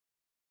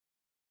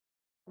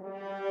The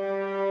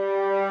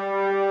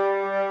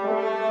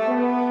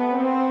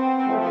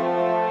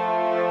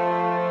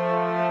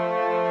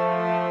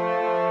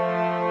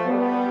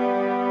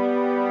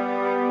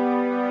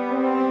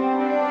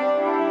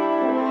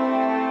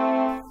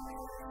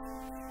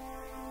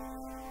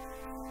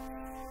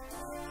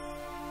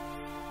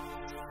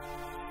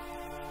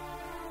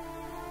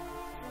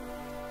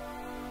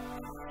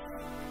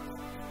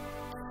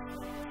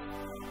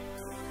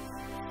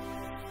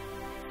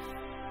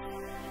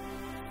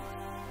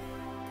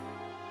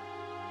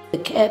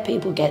care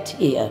people get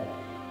here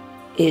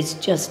is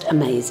just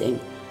amazing,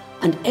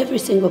 and every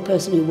single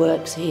person who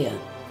works here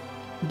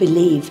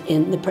believe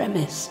in the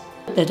premise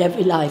that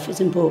every life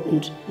is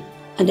important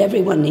and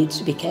everyone needs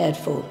to be cared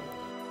for.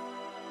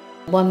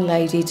 One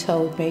lady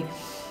told me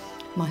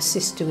my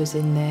sister was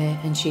in there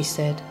and she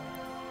said,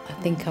 "I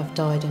think I've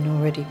died and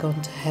already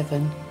gone to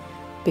heaven,"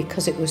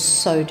 because it was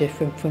so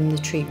different from the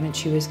treatment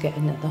she was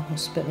getting at the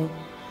hospital,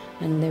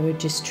 and they were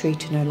just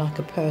treating her like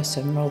a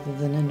person rather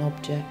than an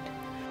object.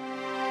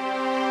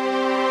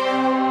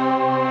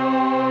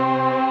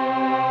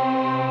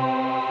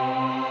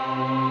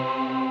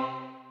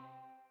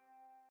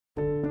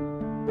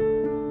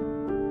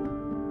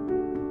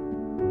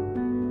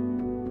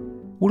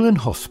 Willen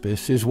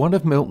Hospice is one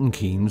of Milton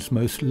Keynes'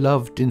 most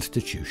loved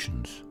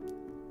institutions.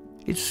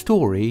 Its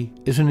story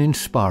is an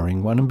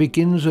inspiring one and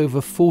begins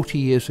over 40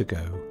 years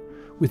ago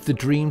with the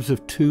dreams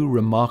of two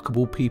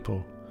remarkable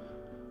people,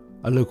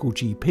 a local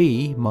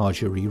GP,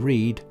 Marjorie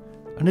Reed,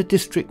 and a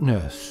district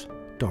nurse,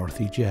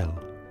 Dorothy Gell.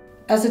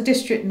 As a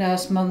district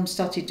nurse, Mum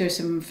started doing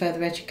some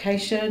further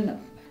education.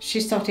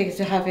 She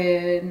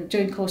started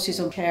doing courses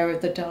on care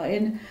of the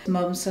dying.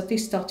 Mum suddenly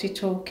started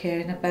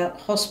talking about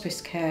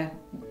hospice care.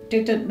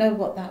 Didn't know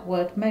what that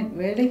word meant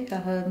really.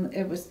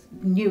 It was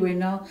new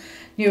in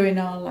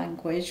our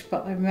language,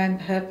 but I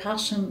remember her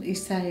passionately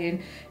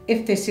saying,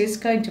 if this is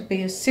going to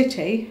be a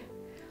city,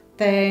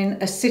 then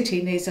a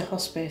city needs a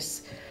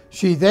hospice.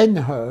 She then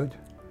heard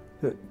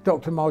that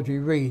Dr. Marjorie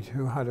Reed,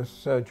 who had a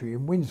surgery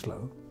in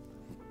Winslow,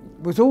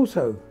 was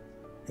also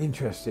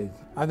interested,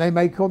 and they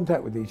made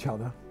contact with each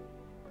other.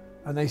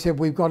 And they said,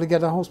 we've got to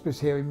get a hospice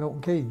here in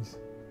Milton Keynes.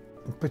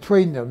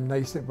 Between them,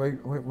 they said, we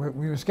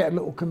must get a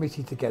little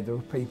committee together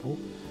of people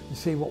and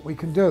see what we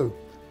can do.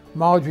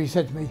 Marjorie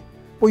said to me,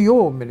 well,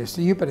 you're a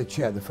minister, you better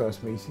chair the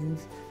first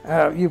meetings.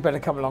 You better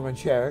come along and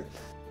chair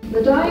it.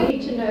 The dying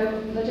need to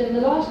know that in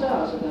the last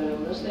hours of their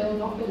illness, they will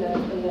not be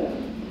left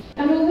alone.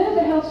 And although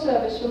the health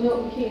service for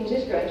Milton Keynes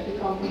is going to be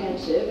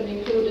comprehensive and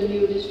include a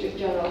new district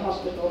general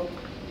hospital,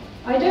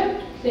 I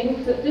don't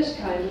think that this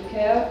kind of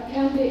care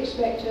can be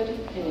expected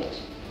in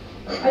it.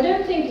 I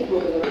don't think it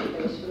will be the right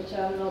place for the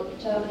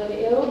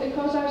terminally ill,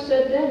 because I've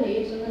said their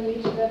needs and the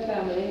needs of their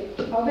family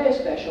are very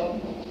special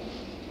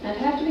and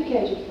have to be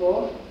catered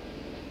for,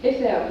 if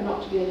they are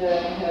not to be in their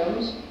own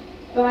homes,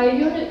 by a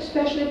unit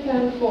specially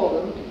planned for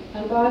them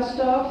and by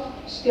staff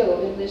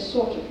skilled in this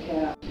sort of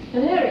care.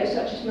 An area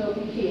such as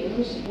Milton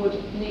Keynes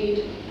would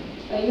need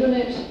a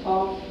unit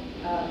of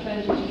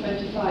 20 to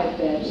 25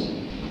 beds.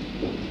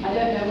 I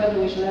don't know whether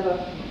we shall ever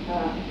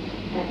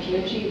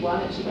actually achieve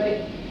one. It's a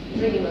great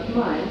dream of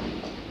mine.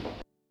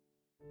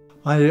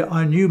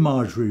 I knew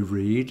Marjorie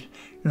Reed.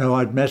 You know,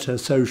 I'd met her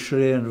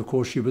socially, and of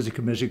course she was a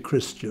committed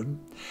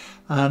Christian.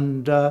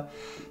 And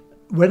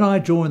when I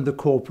joined the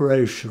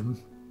corporation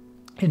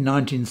in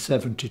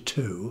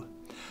 1972,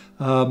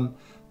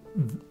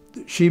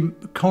 she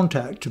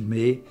contacted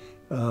me,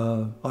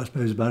 I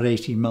suppose about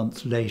 18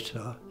 months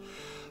later.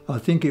 I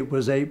think it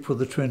was April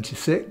the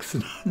 26th,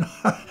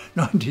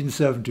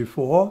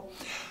 1974,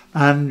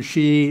 and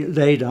she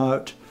laid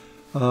out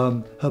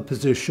her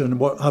position,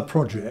 her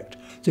project.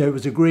 So it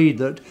was agreed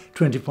that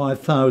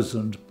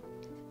 25,000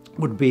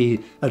 would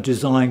be a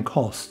design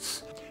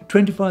costs.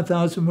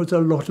 25,000 was a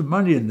lot of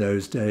money in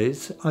those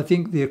days. I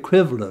think the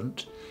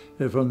equivalent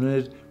from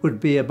it would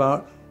be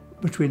about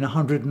between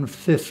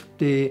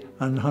 150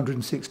 and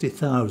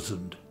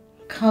 160,000.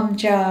 Come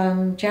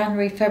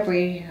January,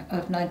 February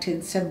of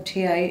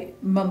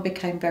 1978, Mum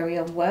became very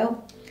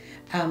unwell.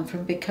 And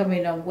from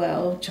becoming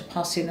unwell to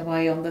passing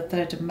away on the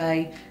 3rd of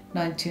May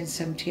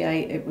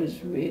 1978, it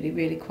was really,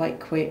 really quite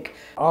quick.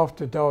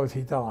 After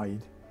Dorothy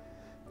died,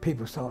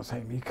 people started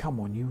saying to me, come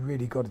on, you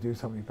really got to do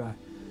something about it.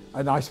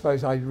 And I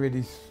suppose I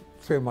really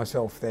threw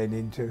myself then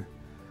into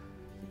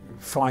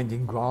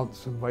finding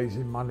grants and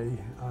raising money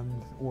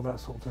and all that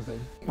sort of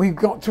thing. We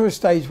got to a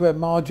stage where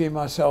Marjorie and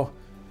myself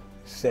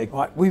said,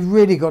 right, we've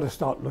really got to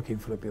start looking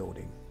for a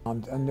building.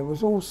 And there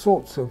was all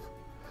sorts of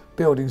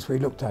buildings we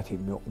looked at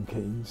in Milton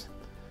Keynes,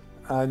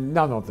 and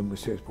none of them were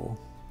suitable.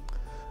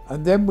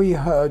 And then we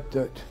heard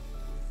that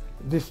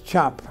this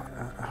chap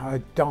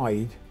had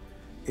died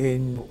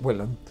in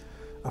Willen,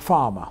 a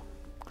farmer,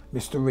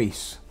 Mr.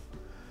 Rees,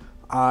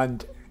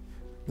 and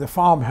the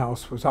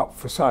farmhouse was up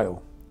for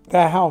sale.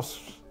 Their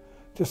house,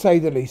 to say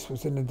the least,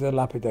 was in a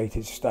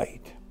dilapidated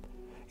state.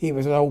 He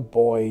was an old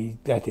boy, he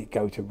let it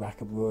go to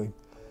rack and ruin.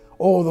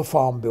 All the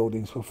farm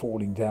buildings were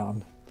falling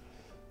down.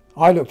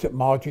 I looked at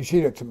Marjorie,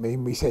 she looked at me,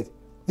 and we said,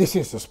 this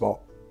is the spot.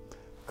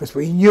 because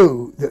we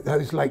knew that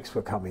those lakes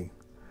were coming.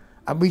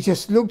 And we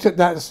just looked at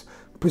that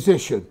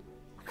position,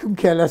 couldn't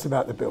care less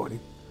about the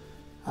building,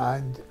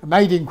 and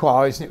made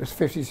inquiries, and it was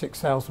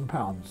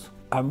 £56,000.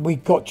 And we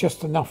got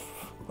just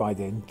enough by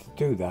then to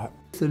do that.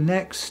 The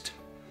next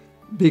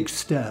big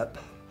step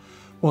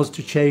was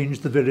to change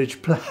the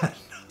village plan.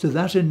 So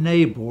that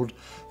enabled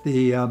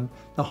the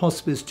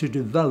hospice to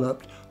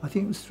develop, I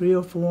think it was 3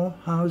 or 4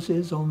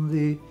 houses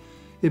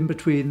in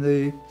between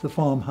the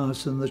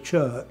farmhouse and the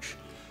church.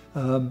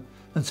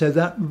 And so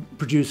that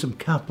produced some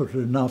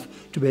capital enough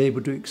to be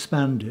able to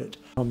expand it.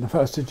 On the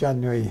 1st of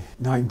January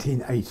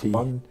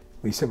 1981,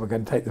 we said we're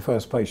going to take the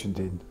first patient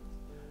in.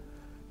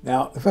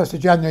 Now, the 1st of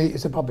January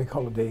is a public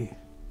holiday,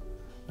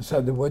 so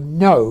there were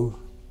no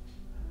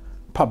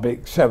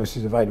public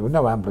services available,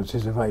 no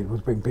ambulances available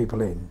to bring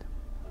people in.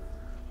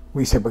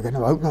 We said we're going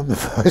to open on the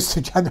 1st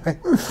of January.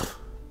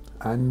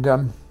 And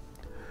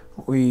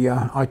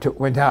I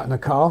went out in a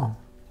car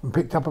and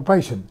picked up a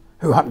patient,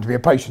 who happened to be a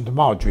patient of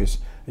Marjorie's,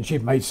 and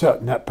she'd made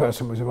certain that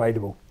person was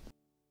available.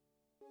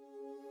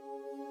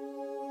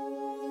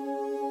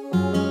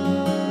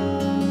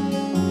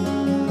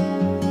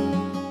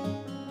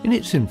 In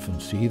its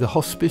infancy, the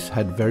hospice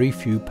had very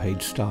few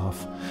paid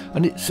staff,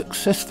 and its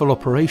successful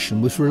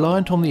operation was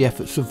reliant on the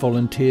efforts of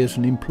volunteers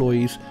and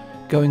employees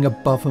going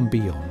above and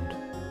beyond,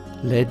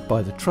 led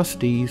by the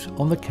trustees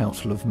on the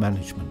Council of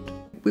Management.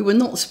 We were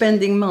not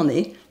spending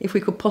money if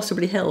we could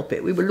possibly help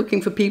it. We were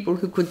looking for people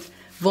who could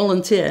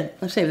volunteer.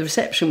 I say the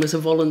reception was a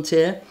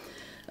volunteer.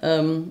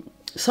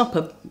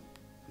 Supper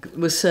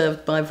was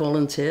served by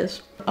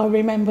volunteers. I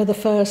remember the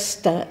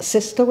first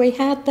sister we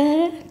had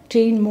there,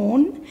 Jean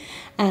Morn,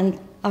 and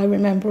I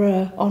remember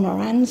her on her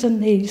hands and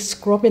knees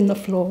scrubbing the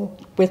floor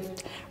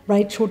with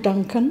Rachel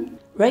Duncan.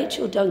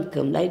 Rachel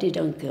Duncan, Lady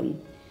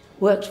Duncan,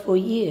 worked for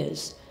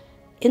years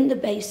in the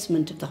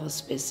basement of the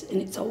hospice, in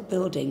its old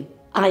building,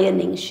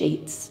 ironing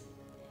sheets,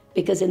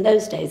 because in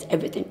those days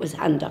everything was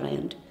hand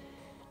ironed.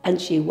 And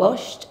she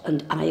washed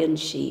and ironed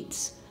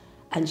sheets,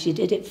 and she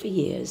did it for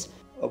years.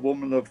 A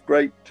woman of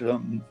great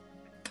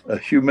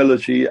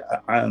humility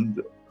and,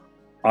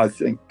 I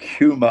think,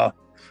 humour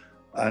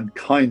and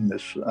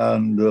kindness,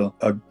 and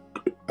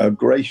a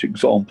great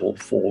example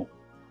for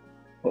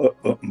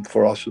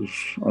us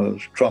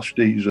as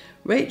trustees.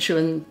 Rachel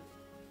and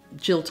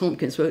Jill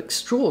Tompkins were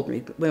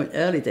extraordinary in the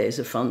early days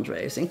of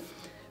fundraising,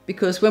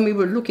 because when we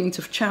were looking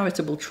to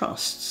charitable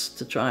trusts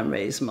to try and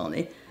raise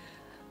money,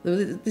 there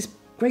was this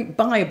great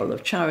Bible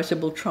of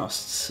charitable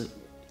trusts,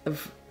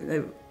 of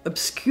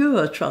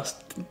obscure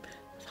trusts,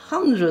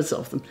 hundreds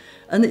of them,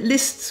 and it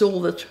lists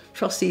all the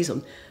trustees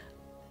on.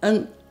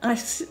 And I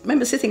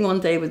remember sitting one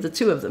day with the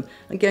two of them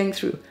and going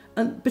through,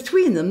 and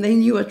between them they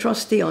knew a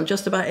trustee on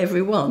just about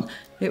every one.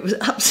 It was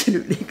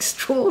absolutely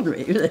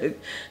extraordinary, you know,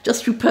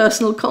 just through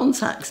personal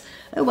contacts.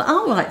 Oh, well,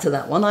 I'll write to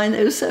that one, I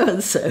know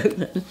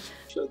so-and-so.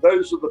 So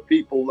those are the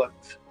people that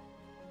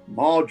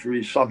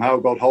Marjorie somehow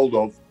got hold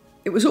of.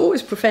 It was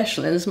always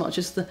professional, in as much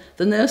as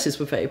the nurses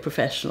were very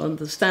professional and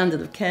the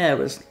standard of care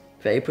was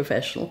very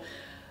professional.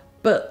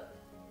 But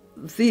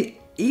the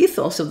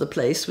ethos of the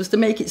place was to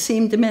make it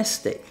seem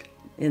domestic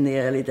in the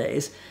early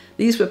days.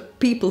 These were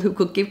people who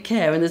could give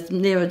care in a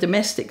near a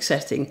domestic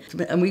setting.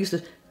 And we used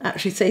to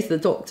actually say to the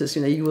doctors,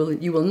 you know,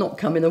 you will not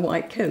come in a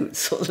white coat,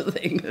 sort of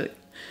thing.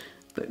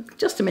 But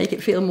just to make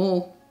it feel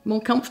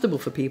more comfortable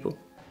for people.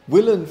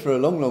 Willen, for a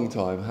long, long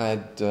time,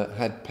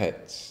 had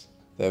pets.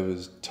 There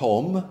was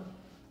Tom,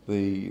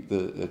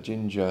 a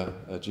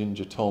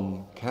ginger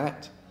Tom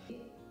cat.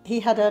 He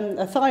had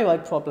a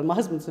thyroid problem. My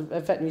husband's a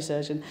veterinary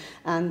surgeon,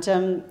 and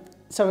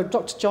so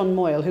Dr. John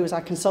Moyle, who was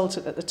our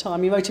consultant at the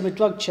time, he wrote him a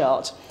drug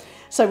chart.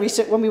 So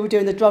when we were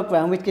doing the drug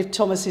round, we'd give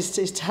Thomas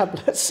his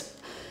tablets.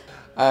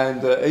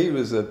 And he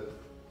was a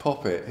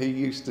poppet. He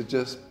used to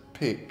just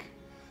pick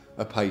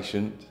a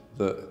patient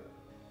that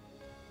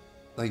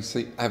they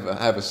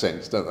have a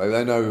sense, don't they?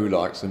 They know who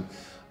likes them,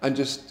 and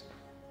just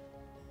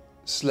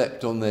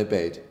slept on their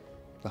bed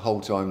the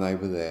whole time they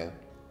were there.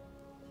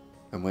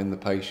 And when the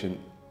patient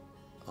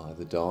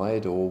either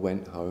died or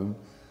went home,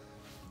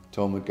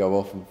 Tom would go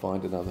off and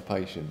find another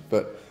patient.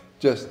 But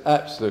just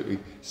absolutely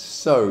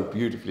so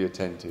beautifully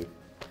attentive.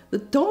 The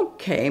dog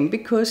came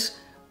because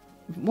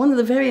one of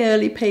the very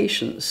early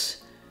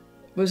patients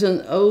was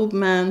an old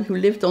man who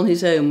lived on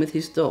his own with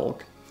his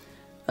dog.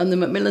 And the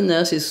Macmillan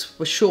nurses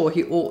were sure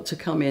he ought to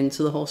come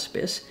into the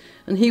hospice,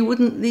 and he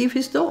wouldn't leave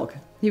his dog.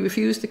 He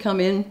refused to come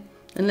in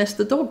unless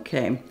the dog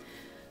came.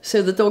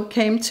 So the dog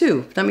came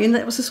too. I mean,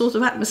 that was the sort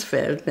of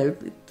atmosphere. You know,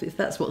 if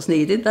that's what's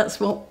needed, that's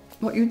what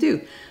you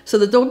do. So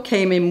the dog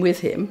came in with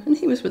him, and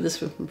he was with us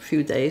for a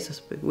few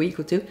days, a week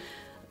or two.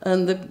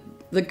 And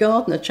the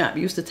gardener chap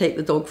used to take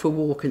the dog for a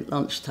walk at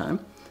lunchtime.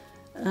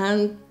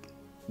 And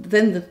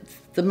then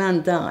the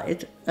man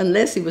died, and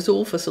Leslie was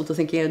all for sort of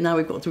thinking, oh, now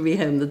we've got to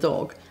rehome the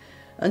dog.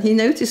 And he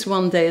noticed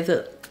one day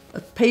that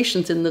a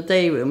patient in the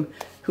day room,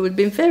 who had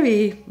been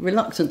very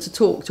reluctant to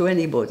talk to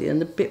anybody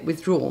and a bit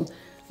withdrawn,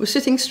 was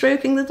sitting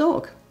stroking the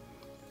dog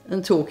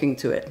and talking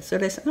to it. So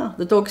they said,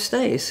 the dog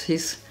stays.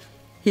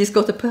 He's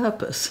got a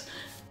purpose.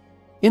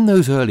 In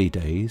those early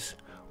days,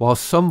 while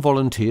some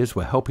volunteers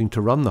were helping to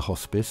run the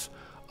hospice,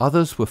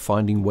 others were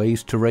finding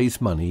ways to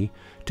raise money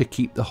to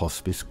keep the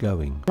hospice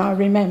going. I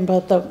remember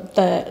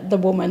the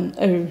woman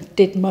who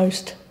did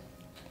most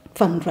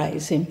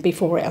fundraising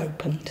before it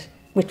opened,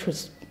 which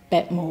was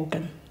Bet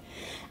Morgan,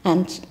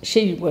 and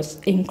she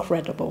was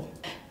incredible.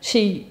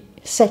 She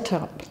set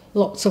up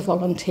lots of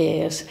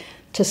volunteers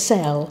to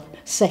sell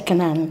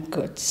second-hand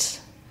goods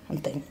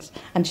and things,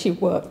 and she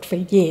worked for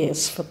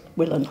years for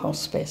Willen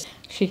Hospice.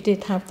 She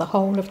did have the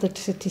whole of the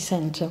city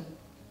centre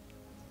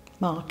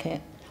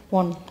market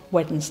one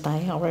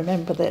Wednesday, I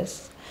remember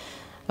this,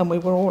 and we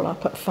were all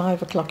up at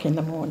 5 o'clock in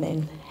the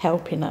morning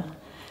helping her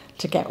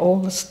to get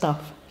all the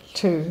stuff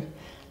to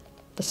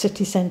the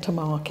city centre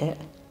market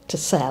to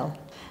sell.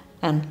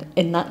 And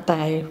in that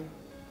day,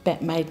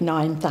 Bet made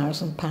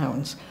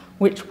 £9,000,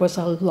 which was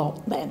a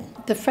lot then.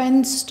 The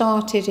Friends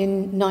started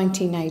in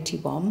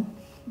 1981.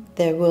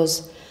 There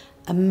was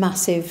a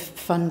massive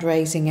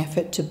fundraising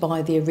effort to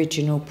buy the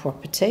original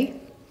property.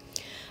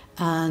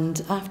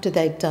 And after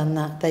they'd done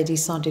that, they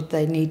decided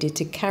they needed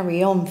to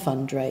carry on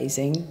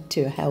fundraising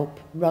to help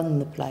run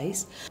the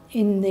place.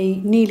 In the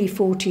nearly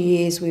 40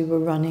 years we were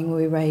running,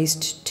 we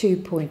raised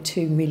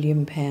 £2.2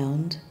 million,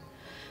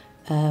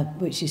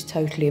 which is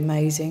totally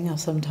amazing. I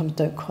sometimes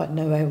don't quite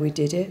know how we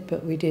did it,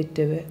 but we did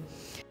do it.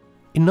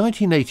 In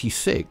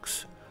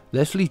 1986,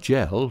 Leslie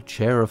Gell,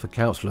 chair of the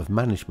Council of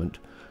Management,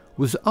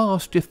 was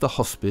asked if the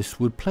hospice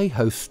would play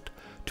host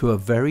to a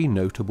very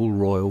notable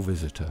royal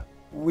visitor.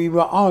 We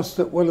were asked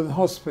at Willen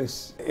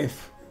Hospice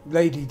if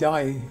Lady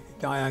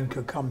Diane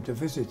could come to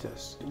visit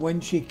us.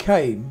 When she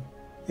came,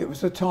 it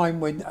was a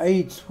time when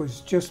AIDS was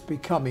just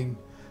becoming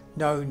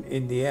known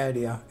in the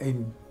area,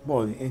 in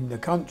the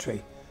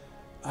country,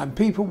 and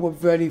people were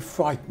very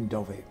frightened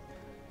of it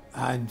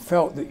and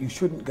felt that you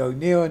shouldn't go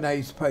near an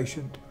AIDS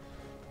patient,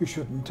 you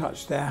shouldn't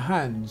touch their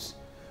hands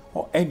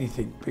or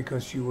anything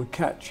because you would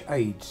catch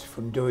AIDS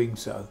from doing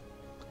so.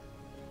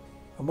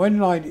 And when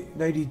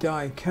Lady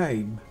Di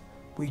came,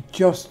 we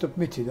just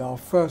admitted our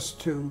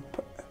first 2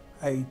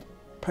 AIDS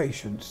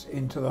patients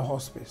into the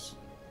hospice.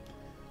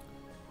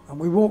 And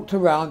we walked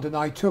around and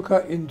I took her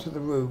into the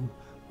room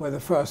where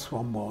the first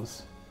one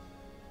was.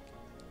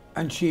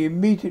 And she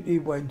immediately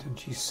went and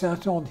she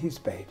sat on his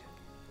bed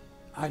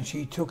and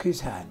she took his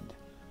hand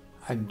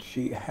and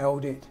she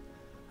held it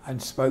and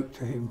spoke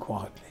to him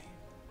quietly.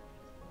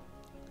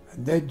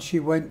 And then she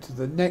went to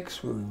the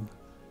next room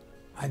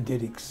and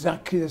did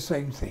exactly the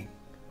same thing.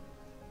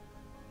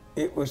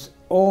 It was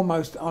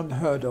almost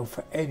unheard of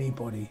for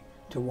anybody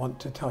to want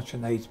to touch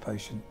an AIDS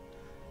patient.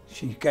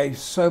 She gave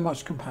so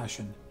much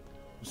compassion,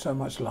 so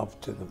much love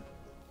to them.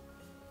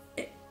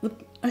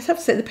 I have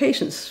to say the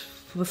patients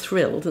were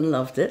thrilled and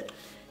loved it.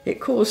 It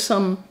caused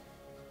some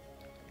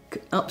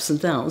ups and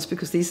downs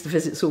because these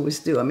visits always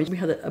do. I mean, we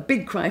had a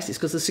big crisis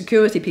because the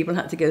security people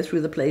had to go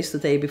through the place the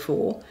day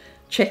before,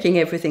 checking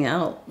everything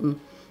out and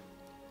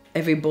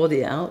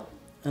everybody out.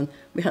 And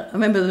I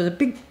remember there was a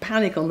big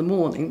panic on the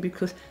morning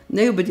because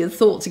nobody had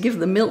thought to give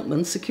the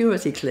milkman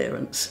security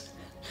clearance.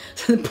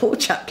 So the poor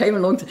chap came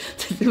along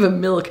to deliver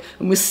milk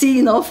and was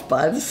seen off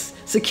by the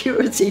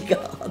security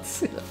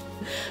guards.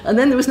 And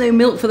then there was no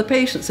milk for the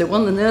patient, so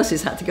one of the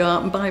nurses had to go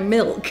out and buy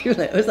milk.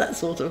 It was that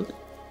sort of...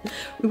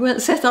 We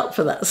weren't set up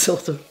for that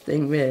sort of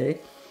thing,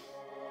 really.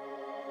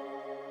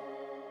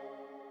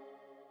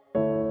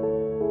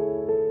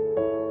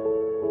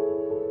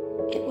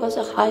 It was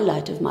a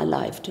highlight of my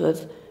life to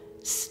have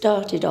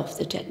started off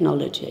the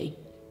technology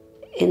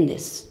in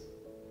this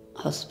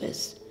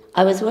hospice.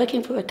 I was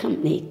working for a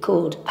company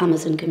called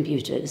Amazon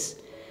Computers,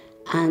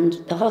 and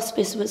the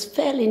hospice was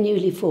fairly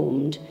newly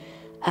formed,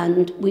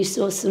 and we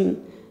saw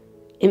some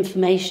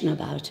information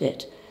about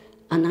it.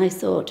 And I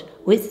thought,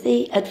 with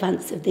the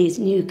advance of these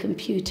new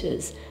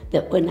computers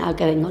that were now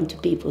going onto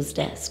people's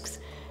desks,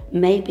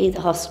 maybe the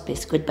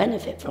hospice could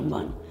benefit from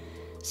one.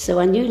 So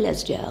I knew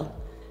Les Gell,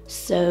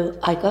 so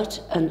I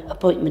got an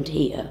appointment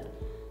here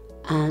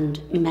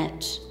and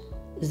met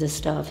the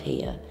staff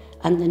here.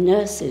 And the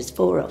nurses,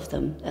 4 of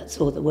them, that's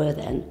all there were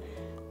then,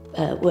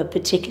 were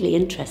particularly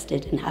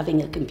interested in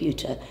having a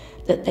computer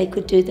that they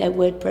could do their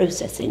word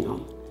processing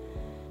on.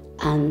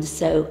 And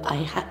so I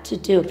had to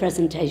do a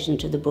presentation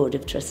to the Board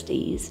of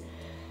Trustees,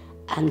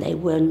 and they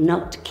were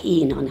not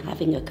keen on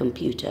having a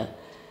computer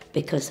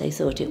because they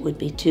thought it would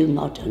be too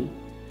modern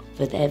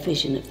for their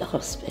vision of the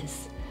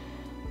hospice.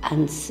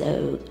 And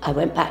so I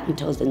went back and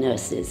told the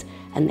nurses,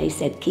 and they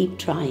said, keep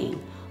trying.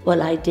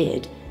 Well, I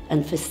did,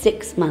 and for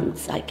 6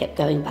 months I kept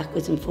going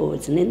backwards and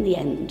forwards, and in the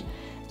end,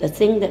 the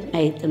thing that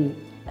made them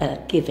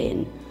give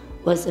in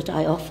was that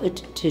I offered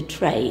to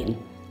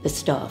train the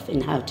staff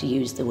in how to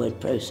use the word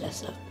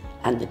processor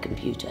and the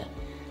computer,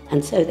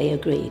 and so they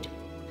agreed.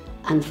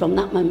 And from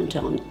that moment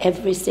on,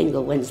 every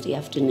single Wednesday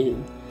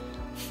afternoon,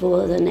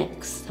 for the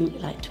next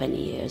something like 20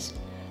 years,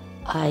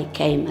 I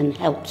came and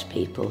helped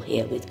people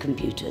here with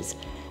computers.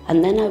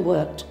 And then I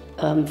worked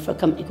for a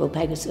company called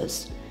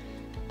Pegasus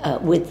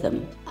with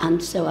them,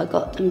 and so I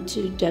got them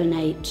to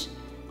donate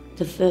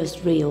the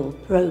first real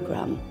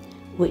program,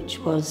 which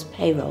was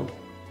payroll.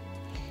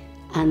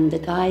 And the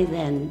guy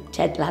then,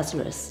 Ted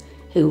Lazarus,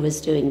 who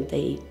was doing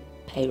the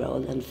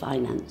payroll and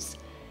finance,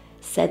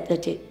 said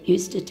that it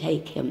used to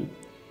take him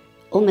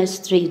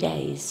almost 3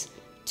 days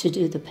to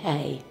do the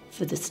pay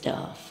for the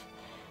staff.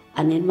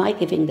 And in my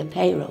giving the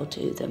payroll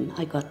to them,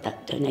 I got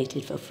that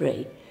donated for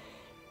free.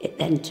 It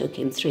then took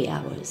him 3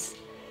 hours.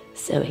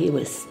 So he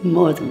was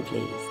more than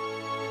pleased.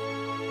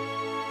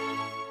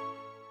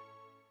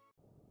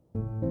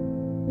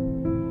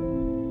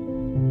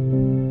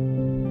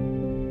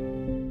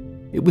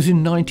 It was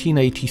in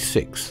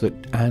 1986 that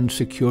Anne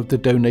secured the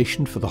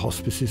donation for the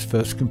hospice's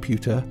first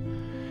computer.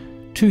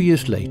 2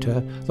 years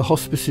later, the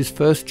hospice's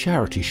first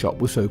charity shop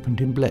was opened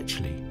in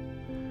Bletchley.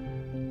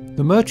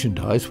 The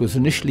merchandise was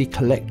initially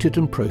collected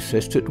and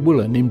processed at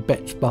Willen in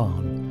Bet's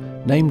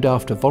Barn, named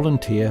after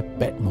volunteer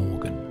Bet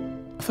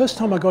Morgan. The first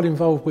time I got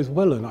involved with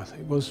Willen, I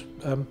think, was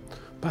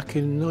back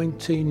in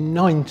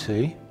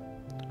 1990,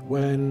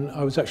 when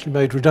I was actually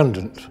made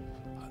redundant.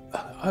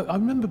 I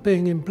remember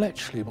being in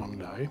Bletchley one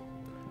day,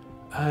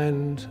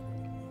 and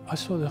I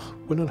saw the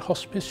Willen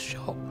Hospice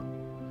shop.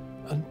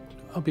 And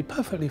I'll be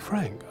perfectly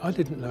frank, I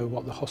didn't know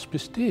what the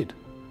hospice did,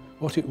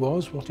 what it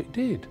was, what it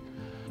did.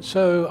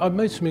 So I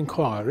made some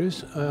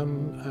inquiries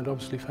and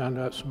obviously found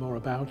out some more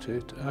about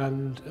it,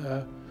 and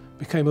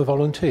became a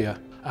volunteer.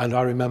 And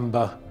I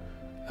remember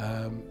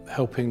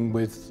helping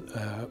with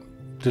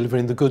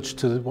delivering the goods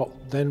to what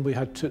then we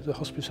had the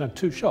hospice had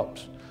 2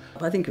 shops.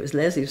 I think it was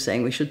Leslie was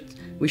saying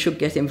we should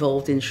get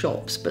involved in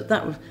shops, but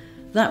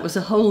that was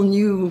a whole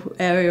new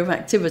area of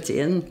activity,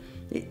 and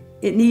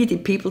it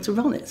needed people to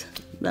run it.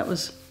 That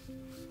was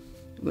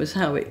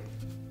how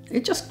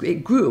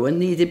it grew and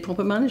needed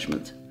proper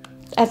management.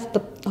 As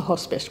the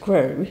hospice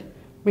grew,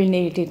 we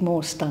needed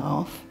more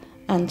staff,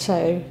 and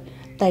so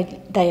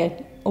they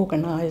had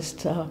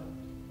organised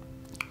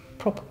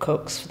proper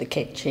cooks for the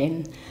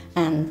kitchen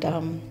and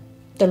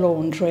the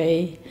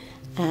laundry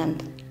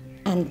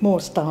and more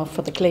staff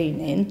for the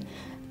cleaning,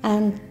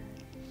 and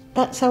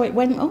that's how it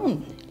went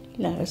on.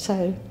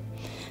 So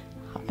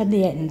in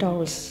the end I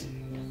was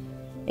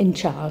in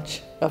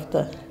charge of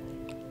the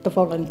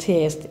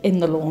volunteers in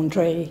the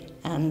laundry,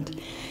 and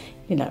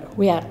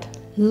we had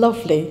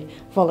lovely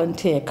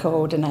volunteer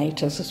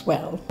coordinators as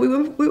well. We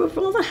were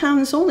rather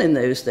hands-on in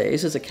those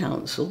days as a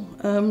council,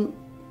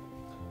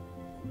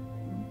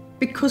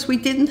 because we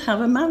didn't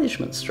have a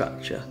management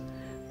structure.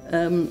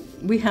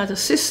 We had a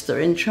sister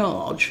in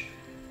charge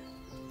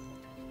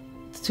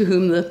to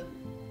whom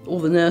all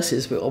the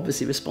nurses were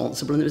obviously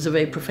responsible, and it was a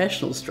very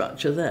professional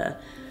structure there.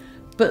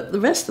 But the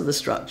rest of the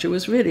structure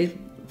was really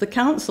the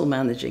council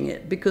managing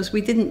it, because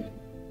we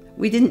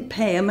didn't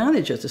pay a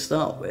manager to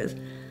start with.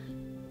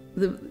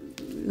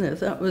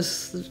 That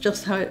was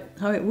just how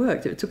it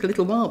worked. It took a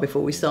little while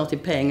before we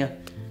started paying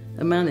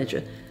a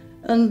manager.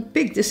 And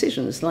big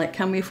decisions like,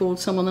 can we afford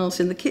someone else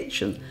in the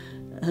kitchen,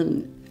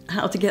 and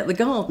how to get the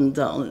garden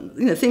done,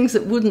 things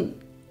that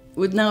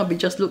would now be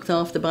just looked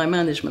after by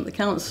management, the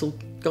council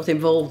got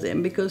involved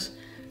in because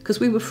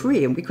we were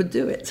free and we could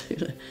do it.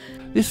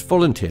 This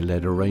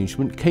volunteer-led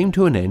arrangement came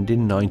to an end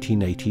in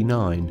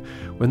 1989,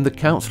 when the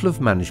Council of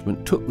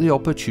Management took the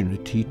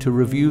opportunity to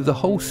review the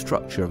whole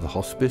structure of the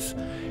hospice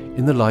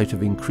in the light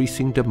of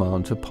increasing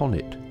demands upon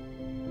it.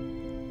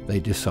 They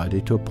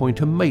decided to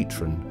appoint a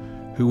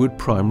matron who would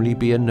primarily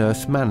be a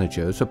nurse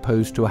manager as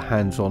opposed to a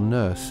hands-on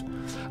nurse,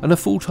 and a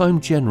full-time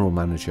general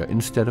manager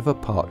instead of a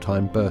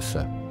part-time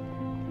bursar.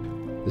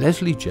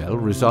 Leslie Gell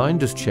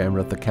resigned as chairman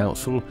of the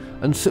council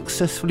and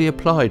successfully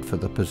applied for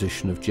the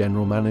position of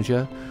general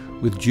manager,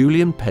 with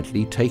Julian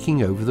Pedley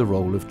taking over the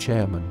role of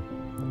chairman.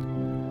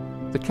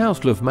 The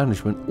Council of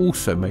Management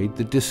also made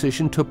the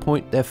decision to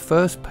appoint their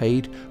first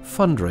paid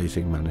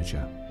fundraising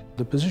manager.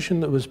 The position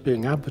that was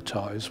being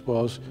advertised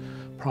was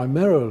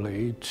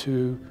primarily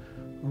to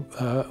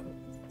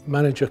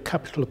manage a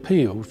capital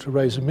appeal to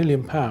raise £1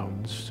 million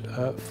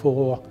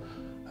for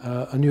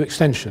a new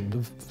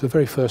extension, the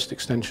very first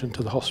extension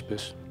to the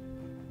hospice.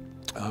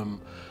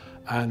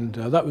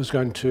 That was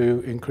going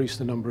to increase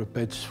the number of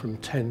beds from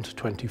 10 to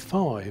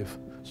 25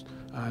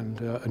 and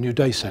a new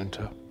day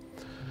centre.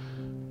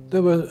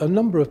 There were a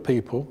number of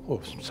people,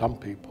 or some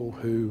people,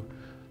 who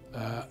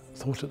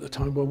thought at the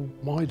time, well,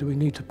 why do we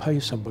need to pay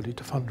somebody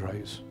to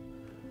fundraise?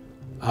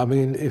 I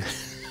mean,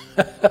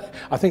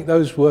 I think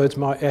those words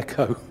might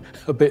echo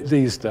a bit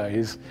these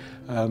days,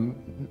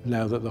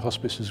 now that the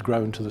hospice has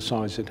grown to the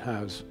size it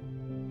has.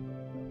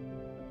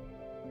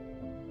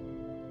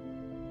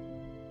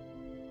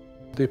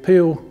 The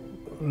appeal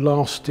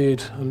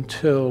lasted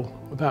until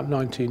about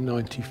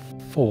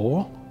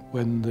 1994,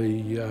 when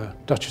the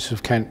Duchess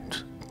of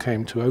Kent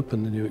came to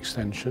open the new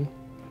extension.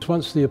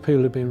 Once the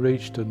appeal had been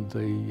reached and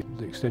the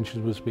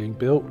extension was being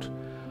built,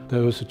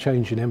 there was a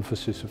change in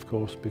emphasis, of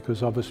course,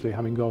 because obviously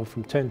having gone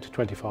from 10 to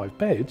 25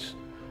 beds,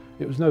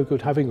 it was no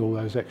good having all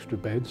those extra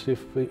beds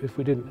if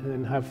we didn't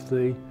then have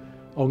the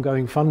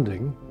ongoing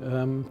funding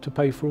to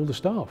pay for all the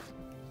staff.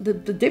 The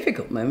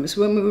difficult moments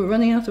when we were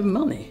running out of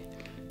money,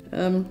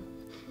 and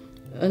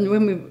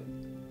when we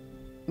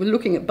were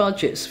looking at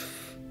budgets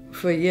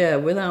for a year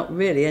without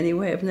really any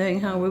way of knowing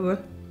how we were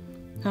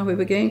how we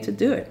were going to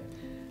do it.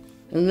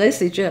 And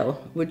Leslie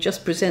Gell would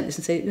just present this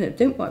and say, no,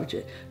 don't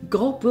worry,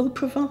 God will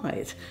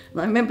provide.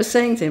 And I remember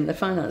saying to him in the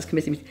finance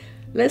committee meeting,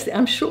 Leslie,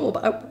 I'm sure,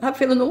 but I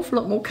feel an awful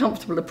lot more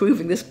comfortable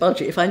approving this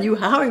budget if I knew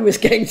how he was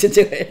going to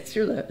do it,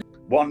 you know.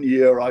 One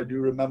year I do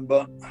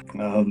remember,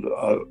 and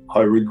I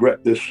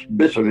regret this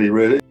bitterly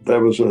really,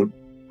 there was a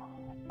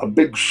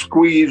big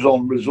squeeze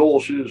on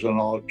resources and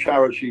our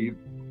charity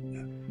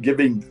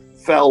giving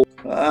fell,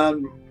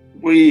 and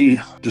we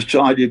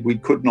decided we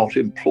could not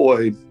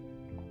employ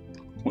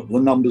the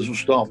numbers of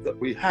staff that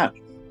we had,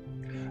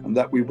 and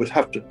that we would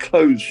have to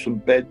close some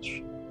beds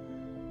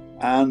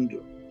and,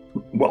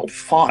 well,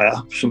 fire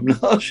some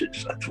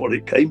nurses. That's what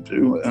it came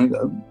to, and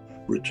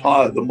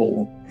retire them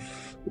all,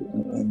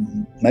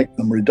 and make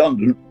them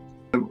redundant.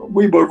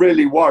 We were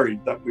really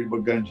worried that we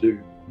were going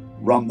to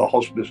run the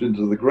hospice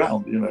into the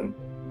ground, you know.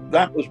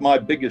 That was my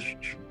biggest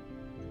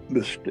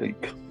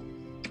mistake,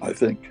 I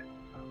think.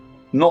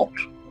 Not,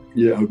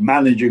 you know,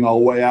 managing our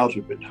way out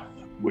of it,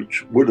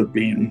 which would have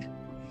been,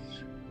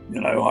 you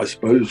know, I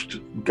suppose,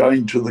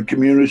 going to the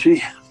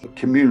community. The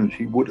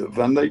community would have,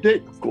 and they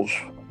did, of course.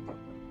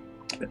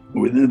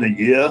 Within a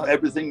year,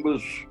 everything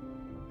was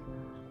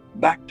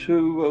back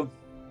to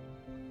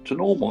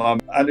normal.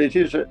 And it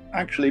is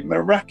actually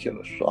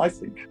miraculous, I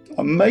think.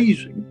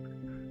 Amazing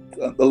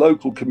that the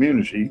local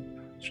community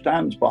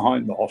stands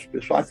behind the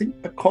hospice, I think,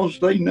 because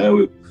they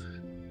know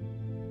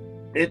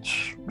it's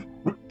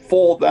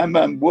for them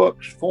and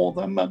works for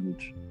them, and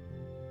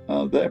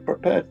they're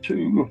prepared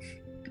to,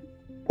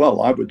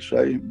 well, I would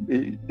say,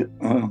 be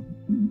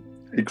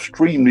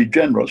extremely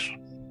generous.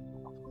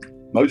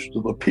 Most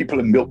of the people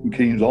in Milton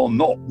Keynes are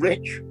not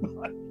rich.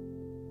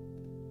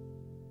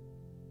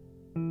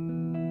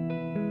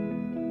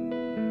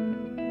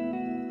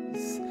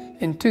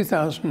 In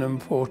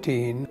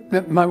 2014,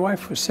 my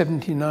wife was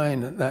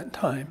 79 at that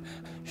time.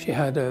 She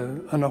had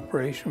an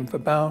operation for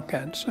bowel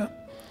cancer,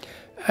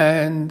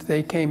 and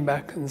they came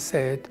back and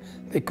said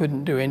they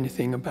couldn't do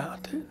anything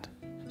about it.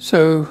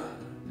 So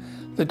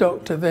the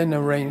doctor then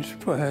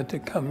arranged for her to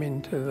come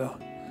into the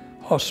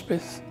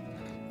hospice.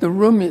 The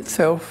room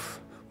itself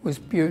was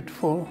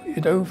beautiful.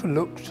 It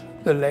overlooked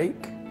the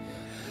lake.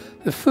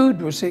 The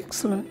food was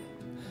excellent.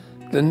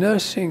 The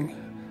nursing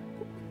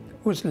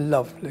was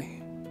lovely.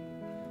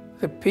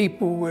 The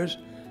people were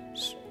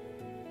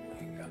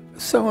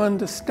so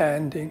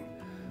understanding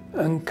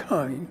and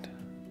kind.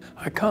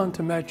 I can't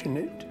imagine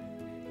it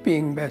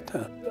being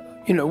better.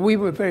 You know, we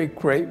were very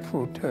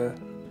grateful to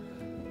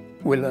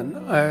Willen.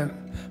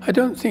 I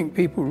don't think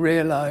people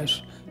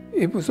realise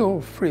it was all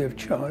free of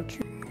charge.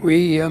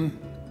 We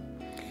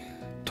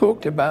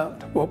talked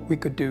about what we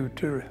could do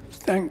to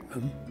thank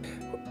them.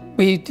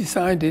 We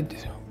decided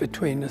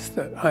between us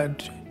that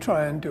I'd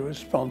try and do a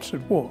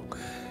sponsored walk.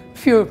 A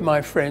few of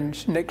my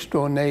friends, next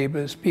door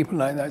neighbours, people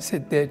like that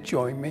said they'd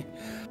join me.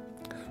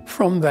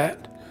 From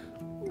that,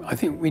 I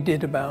think we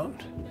did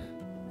about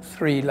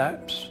 3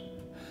 laps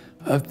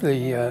of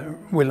the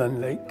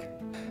Willen Lake.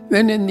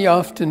 Then in the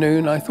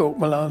afternoon I thought,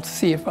 well, I'll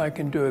see if I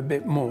can do a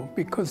bit more,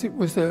 because it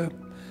was a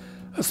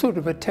sort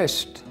of a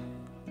test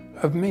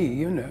of me,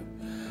 you know,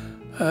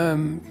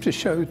 to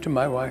show to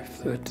my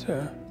wife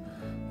that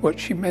what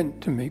she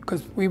meant to me,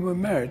 because we were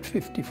married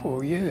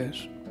 54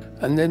 years.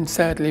 And then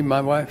sadly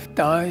my wife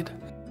died.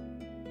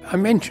 I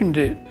mentioned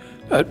it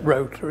at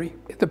Rotary.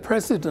 The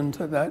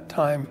president at that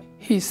time,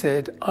 he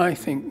said, I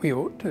think we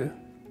ought to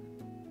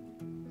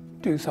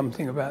do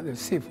something about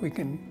this, see if we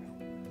can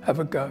have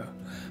a go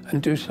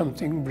and do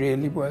something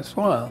really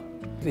worthwhile.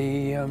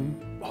 The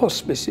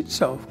hospice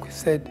itself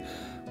said,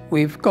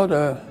 we've got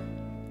a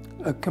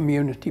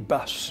community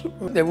bus.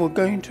 They were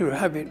going to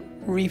have it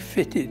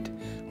refitted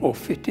or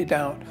fitted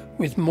out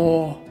with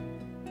more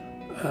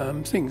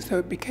things, so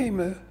it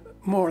became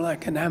more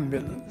like an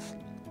ambulance.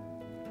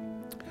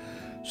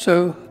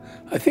 So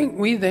I think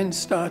we then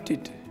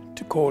started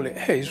to call it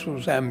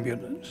Hazel's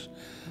Ambulance.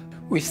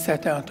 We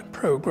set out a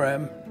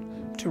programme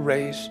to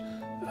raise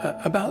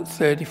about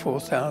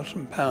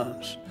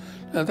 £34,000.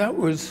 Now that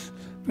was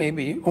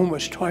maybe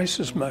almost twice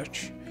as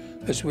much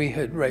as we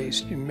had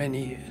raised in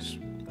many years.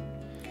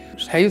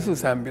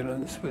 Hazel's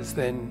Ambulance was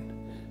then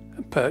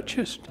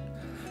purchased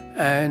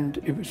and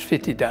it was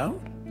fitted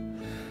out.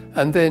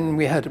 And then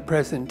we had a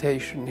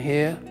presentation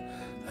here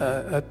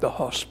at the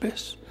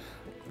hospice,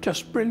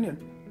 just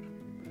brilliant.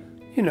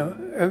 You know,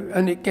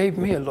 and it gave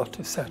me a lot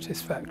of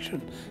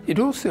satisfaction. It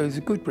also is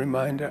a good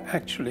reminder,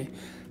 actually,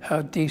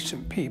 how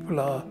decent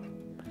people are,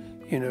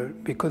 you know,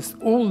 because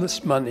all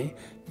this money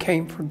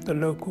came from the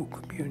local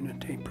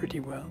community pretty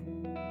well.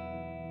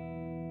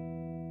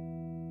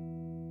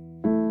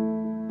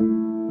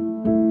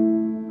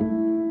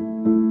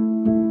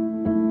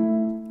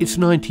 It's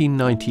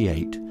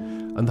 1998,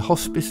 and the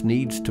hospice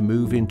needs to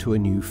move into a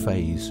new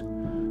phase.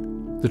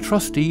 The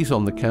trustees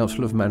on the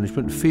Council of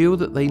Management feel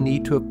that they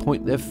need to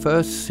appoint their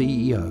first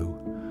CEO,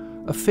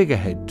 a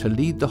figurehead to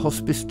lead the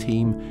hospice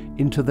team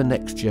into the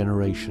next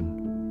generation.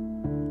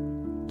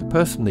 The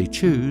person they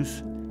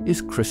choose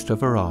is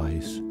Christopher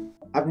Eyes.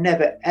 I've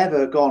never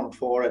ever gone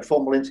for a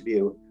formal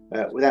interview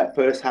without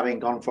first having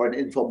gone for an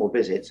informal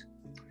visit.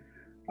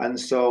 And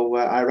so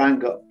I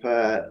rang up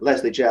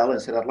Leslie Gell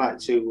and said I'd like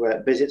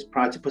to visit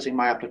prior to putting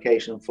my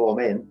application form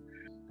in.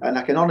 And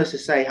I can honestly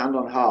say, hand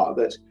on heart,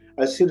 that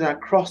as soon as I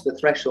crossed the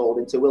threshold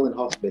into Willen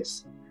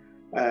Hospice,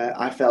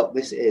 I felt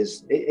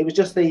it was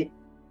just the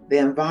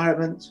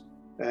environment,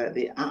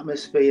 the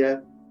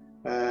atmosphere,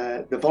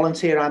 the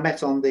volunteer I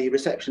met on the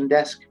reception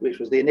desk, which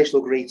was the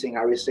initial greeting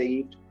I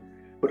received,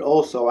 but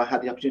also I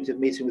had the opportunity of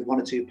meeting with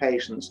 1 or 2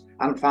 patients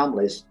and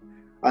families,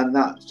 and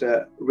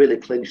that really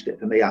clinched it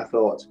for me. I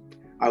thought,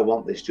 I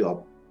want this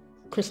job.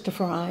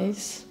 Christopher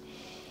Eyes,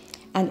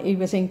 and he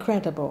was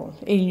incredible.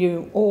 He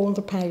knew all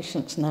the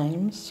patients'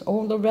 names,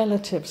 all the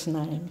relatives'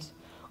 names,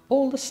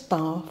 all the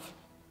staff,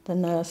 the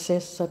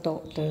nurses, the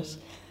doctors,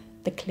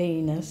 the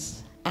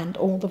cleaners, and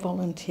all the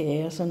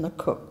volunteers and the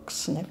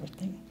cooks and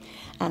everything.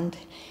 And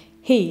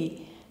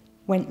he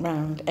went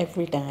round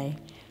every day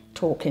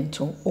talking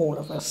to all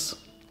of us.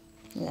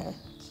 Yeah,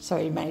 so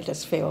he made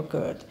us feel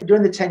good.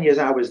 During the 10 years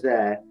I was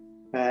there,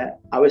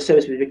 our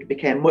service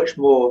became much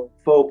more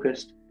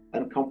focused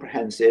and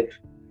comprehensive.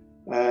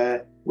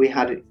 We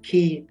had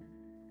key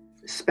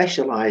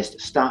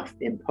specialised staff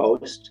in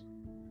post,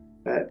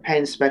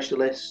 pain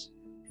specialists,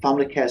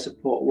 family care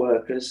support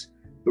workers,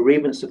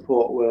 bereavement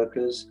support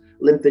workers,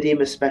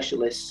 lymphedema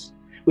specialists.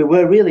 We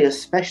were really a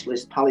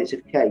specialist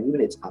palliative care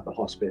unit at the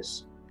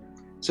hospice.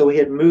 So we'd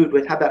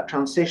had that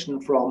transition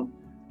from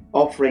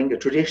offering a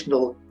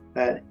traditional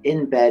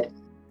in-bed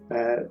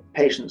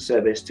patient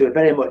service to a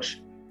very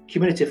much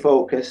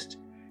community-focused,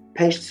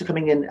 patients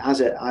coming in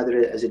either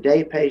as a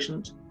day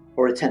patient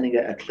or attending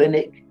a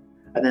clinic,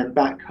 and then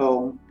back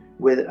home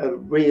with a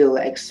real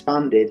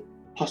expanded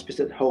hospice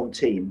at home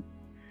team.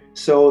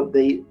 So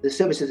the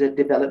services have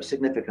developed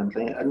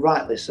significantly, and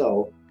rightly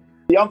so.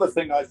 The other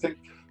thing I think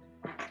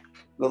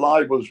that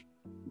I was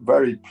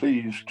very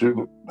pleased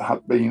to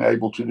have been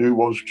able to do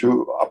was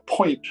to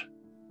appoint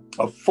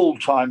a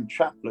full-time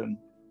chaplain,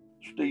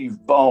 Steve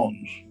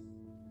Barnes,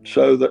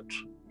 so that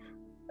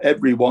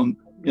everyone,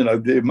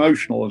 the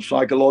emotional and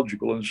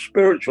psychological and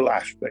spiritual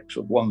aspects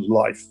of one's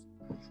life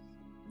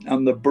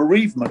and the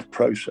bereavement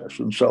process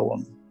and so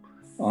on.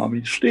 I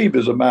mean, Steve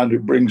is a man who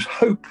brings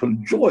hope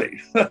and joy.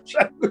 That's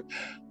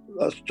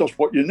just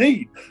what you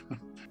need.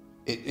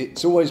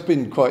 It's always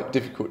been quite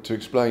difficult to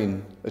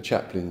explain a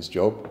chaplain's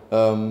job,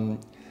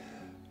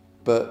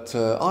 but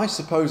I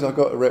suppose I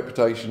got a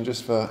reputation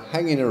just for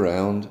hanging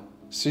around,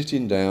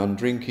 sitting down,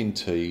 drinking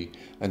tea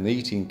and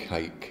eating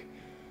cake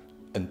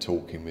and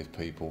talking with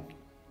people.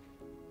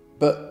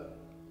 But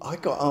I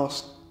got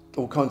asked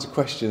all kinds of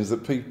questions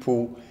that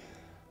people,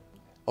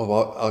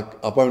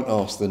 I won't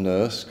ask the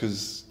nurse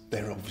because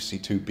they're obviously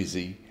too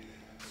busy.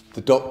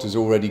 The doctor's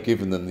already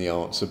given them the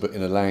answer, but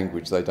in a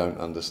language they don't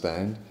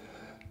understand.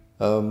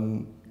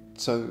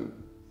 So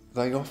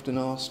they often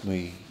ask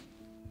me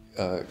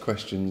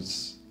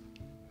questions,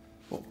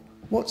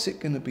 what's it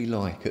going to be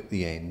like at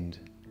the end?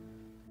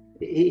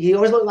 He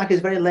always looked like he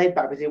was very laid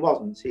back, but he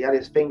wasn't. He had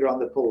his finger on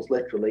the pulse,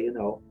 literally,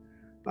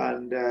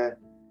 and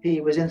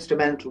he was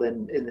instrumental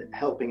in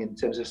helping in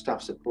terms of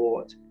staff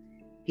support.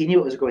 He knew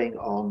what was going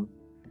on.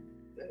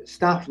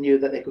 Staff knew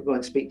that they could go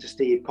and speak to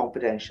Steve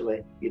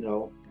confidentially,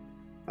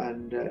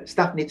 and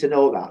staff need to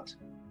know that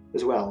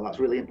as well. That's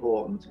really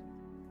important.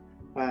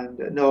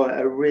 And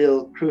a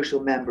real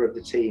crucial member of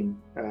the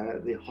team,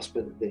 the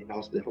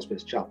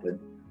hospice chaplain,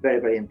 very,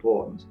 very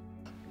important.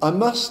 I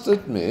must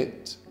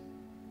admit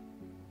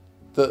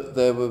that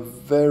there were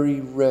very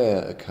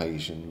rare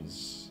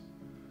occasions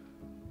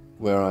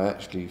where I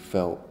actually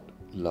felt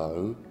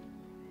low.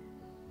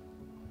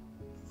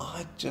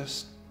 I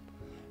just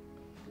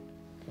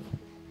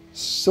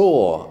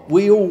saw,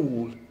 we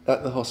all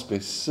at the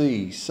hospice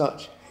see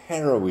such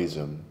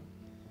heroism,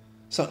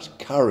 such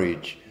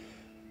courage,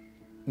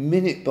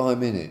 minute by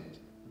minute,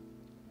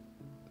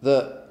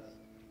 that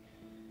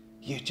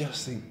you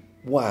just think,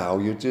 wow,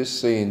 you're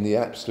just seeing the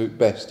absolute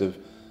best of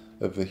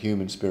the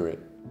human spirit.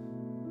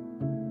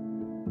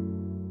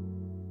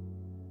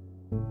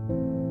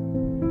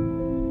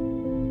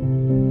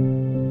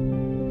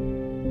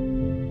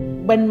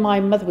 When my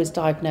mother was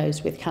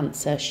diagnosed with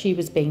cancer, she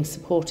was being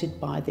supported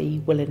by the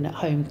Willen at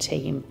Home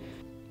team.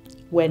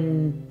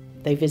 When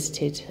they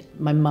visited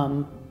my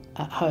mum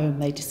at home,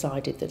 they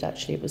decided that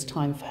actually it was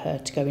time for her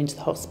to go into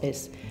the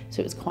hospice. So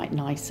it was quite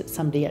nice that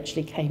somebody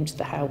actually came to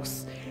the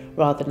house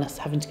rather than us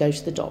having to go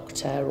to the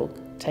doctor or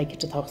take her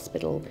to the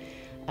hospital.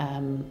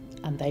 And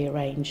they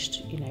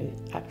arranged,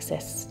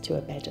 access to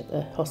a bed at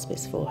the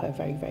hospice for her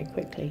very, very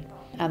quickly.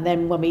 And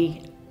then when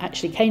we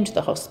actually came to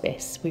the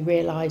hospice, we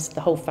realised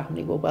the whole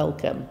family were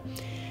welcome.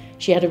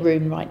 She had a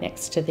room right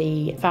next to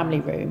the family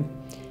room,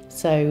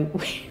 so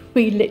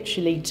we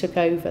literally took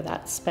over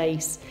that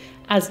space,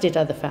 as did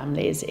other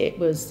families. It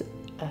was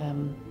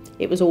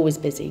always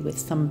busy with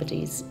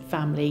somebody's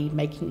family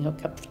making a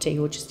cup of tea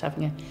or just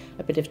having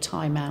a bit of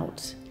time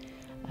out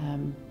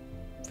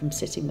from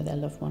sitting with their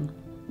loved one.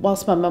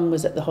 Whilst my mum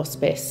was at the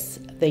hospice,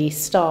 the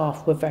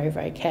staff were very,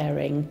 very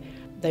caring.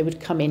 They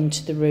would come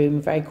into the room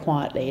very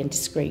quietly and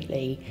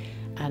discreetly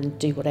and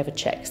do whatever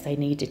checks they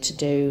needed to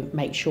do,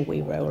 make sure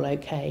we were all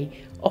okay,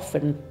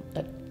 often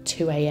at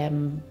 2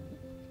 a.m.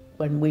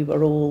 when we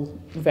were all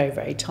very,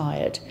 very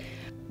tired.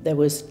 There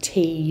was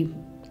tea,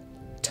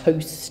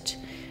 toast,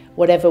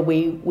 whatever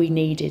we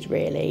needed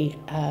really,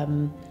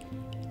 and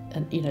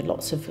you know,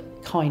 lots of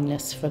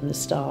kindness from the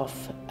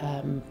staff,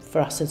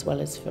 for us as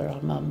well as for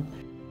our mum.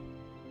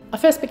 I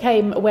first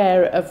became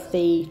aware of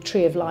the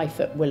Tree of Life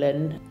at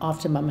Willen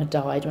after Mum had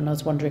died, when I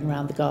was wandering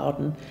around the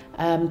garden.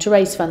 To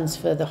raise funds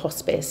for the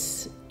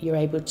hospice, you're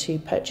able to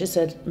purchase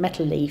a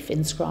metal leaf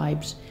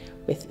inscribed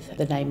with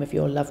the name of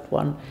your loved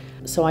one.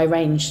 So I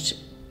arranged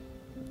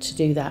to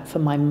do that for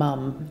my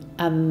mum,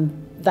 and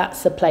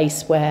that's the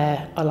place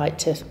where I like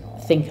to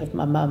think of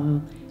my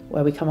mum,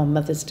 where we come on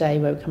Mother's Day,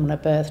 where we come on her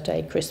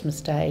birthday, Christmas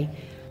Day.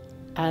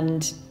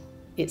 And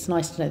it's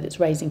nice to know that it's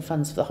raising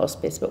funds for the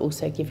hospice, but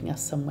also giving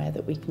us somewhere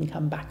that we can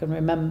come back and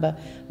remember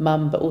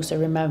Mum, but also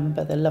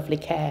remember the lovely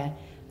care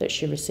that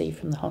she received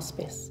from the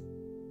hospice.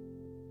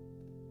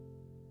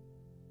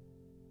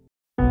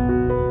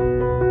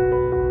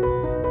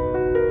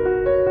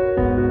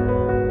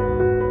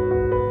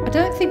 I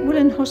don't think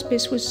Willen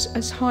Hospice was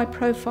as high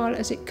profile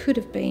as it could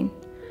have been.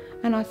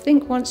 And I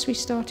think once we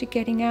started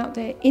getting out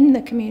there in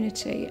the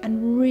community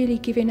and really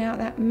giving out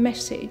that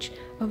message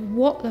of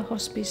what the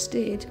hospice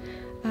did,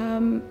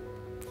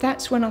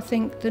 that's when I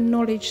think the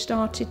knowledge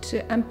started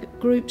to, and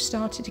groups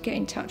started to get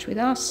in touch with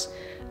us,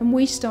 and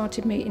we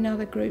started meeting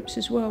other groups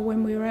as well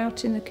when we were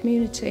out in the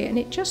community, and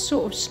it just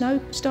sort of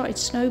started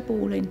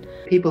snowballing.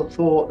 People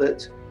thought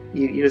that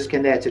you just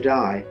came there to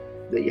die,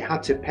 that you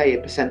had to pay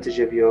a percentage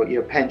of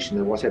your pension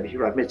or whatever if you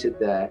were admitted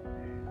there,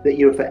 that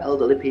you were for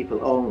elderly people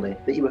only,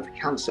 that you were for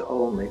cancer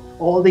only.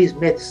 All these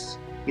myths,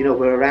 you know,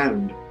 were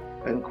around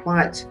and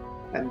quite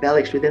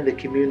embellished within the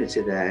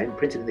community there,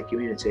 imprinted in the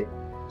community.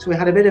 So we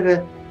had a bit of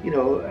a, you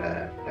know,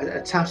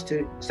 a task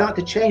to start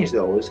to change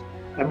those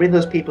and bring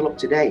those people up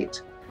to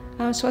date.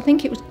 So I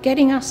think it was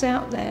getting us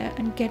out there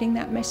and getting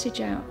that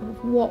message out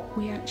of what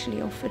we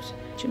actually offered.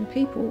 And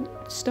people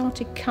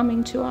started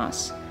coming to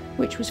us,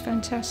 which was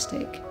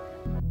fantastic.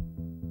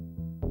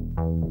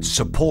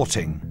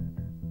 Supporting.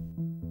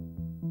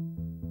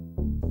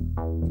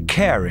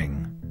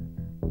 Caring.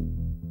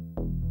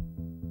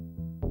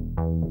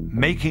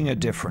 Making a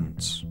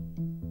difference.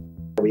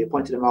 We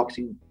appointed a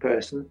marketing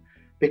person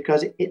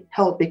because it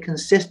helped be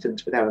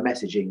consistent with our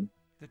messaging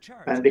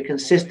and be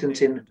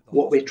consistent in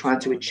what we're trying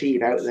to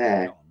achieve out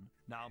there.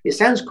 It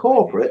sounds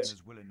corporate,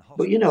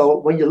 but you know,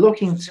 when you're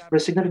looking for a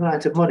significant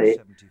amount of money,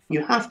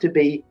 you have to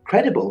be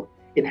credible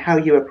in how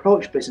you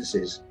approach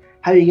businesses.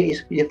 How you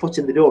get your foot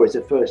in the door is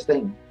the first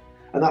thing.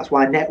 And that's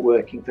why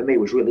networking for me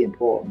was really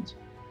important.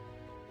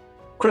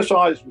 Chris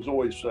Eyes was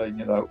always saying,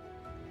 you know,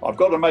 I've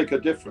got to make a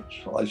difference.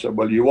 I said,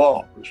 well, you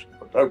are,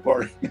 but don't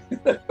worry.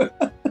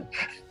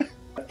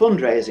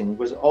 Fundraising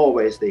was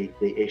always the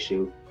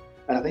issue.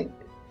 And I think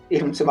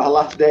even to my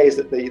last days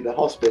at the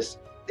hospice,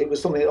 it was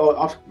something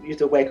I used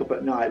to wake up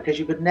at night because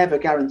you could never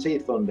guarantee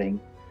funding.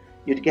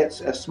 You'd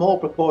get a small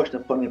proportion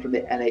of funding from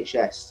the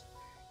NHS,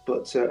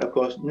 but of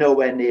course,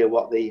 nowhere near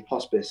what the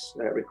hospice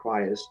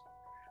requires.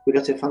 We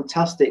got a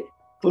fantastic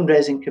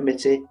fundraising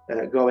committee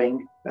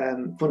going,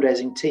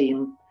 fundraising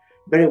team,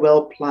 very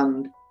well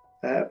planned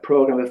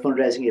programme of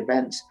fundraising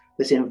events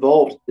that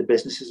involved the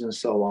businesses and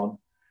so on.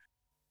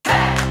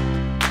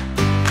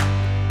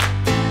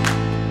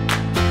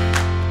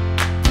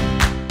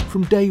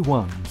 From day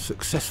one,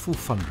 successful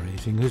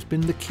fundraising has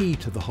been the key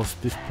to the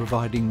hospice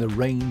providing the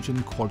range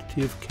and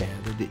quality of care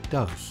that it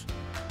does.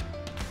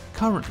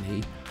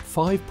 Currently,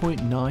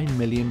 £5.9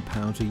 million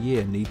a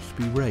year needs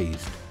to be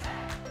raised,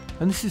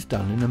 and this is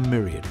done in a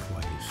myriad of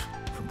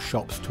ways, from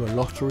shops to a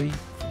lottery,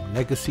 from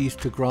legacies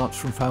to grants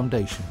from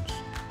foundations.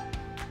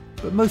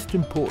 But most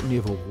importantly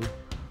of all,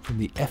 from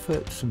the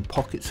efforts and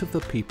pockets of the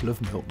people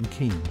of Milton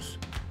Keynes.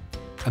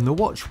 And the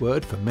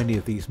watchword for many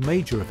of these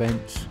major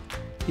events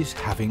is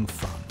having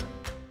fun.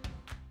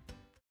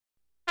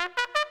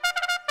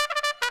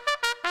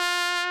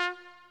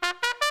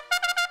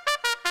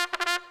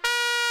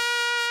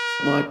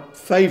 My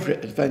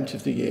favourite event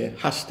of the year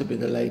has to be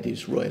the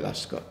Ladies' Royal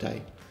Ascot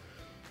Day,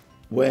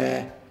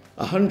 where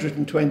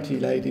 120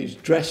 ladies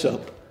dress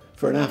up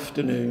for an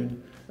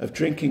afternoon of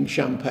drinking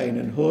champagne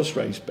and horse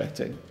race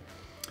betting,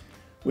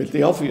 with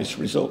the obvious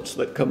results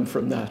that come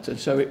from that, and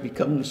so it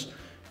becomes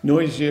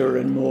noisier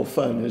and more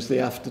fun as the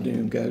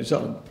afternoon goes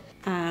on.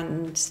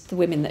 And the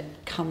women that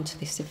come to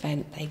this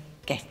event, they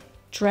get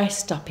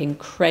dressed up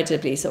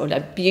incredibly, sort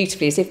of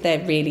beautifully, as if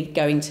they're really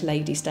going to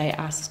Ladies' Day at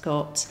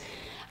Ascot,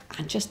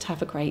 and just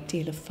have a great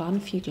deal of fun, a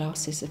few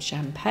glasses of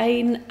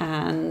champagne,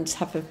 and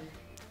have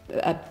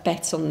a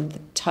bet on the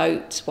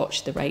tote,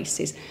 watch the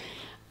races.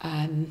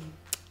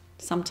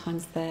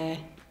 Sometimes they're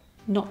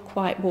not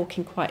quite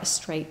walking quite as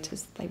straight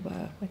as they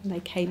were when they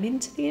came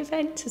into the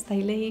event, as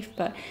they leave,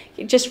 but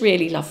it's just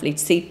really lovely to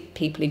see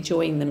people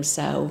enjoying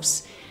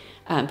themselves,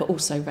 but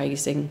also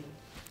raising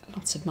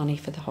lots of money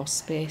for the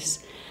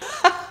hospice.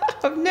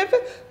 I've never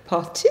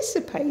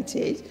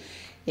participated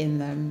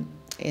in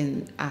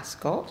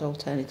Ascot,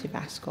 Alternative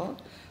Ascot,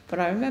 But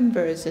I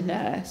remember as a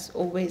nurse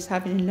always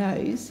having a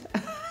nose,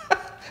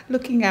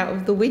 looking out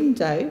of the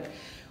window.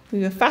 We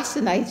were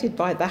fascinated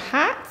by the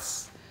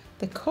hats,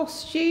 the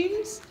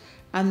costumes,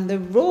 and the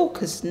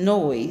raucous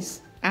noise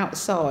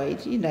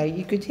outside. You know,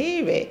 you could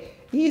hear it.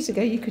 Years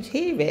ago, you could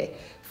hear it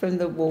from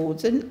the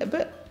wards,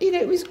 but you know,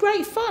 it was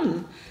great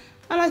fun.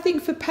 And I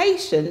think for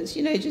patients,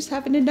 you know, just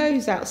having a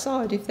nose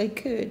outside if they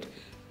could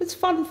was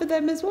fun for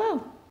them as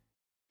well.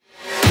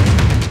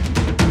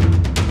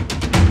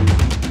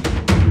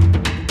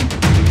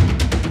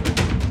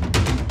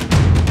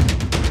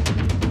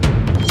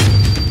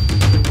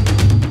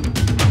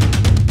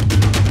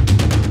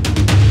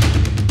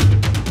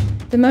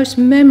 The most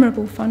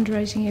memorable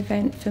fundraising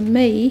event for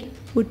me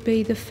would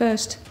be the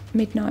first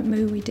midnight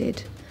moo we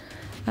did.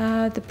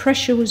 The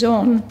pressure was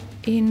on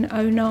in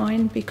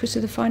 2009 because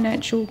of the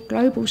financial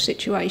global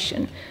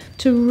situation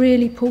to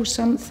really pull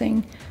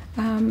something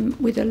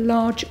with a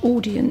large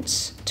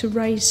audience to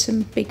raise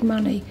some big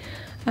money.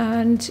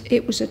 And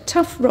it was a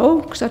tough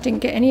role because I didn't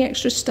get any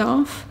extra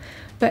staff,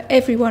 but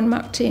everyone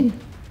mucked in.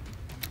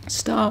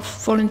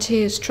 Staff,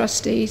 volunteers,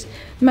 trustees,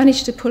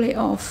 managed to pull it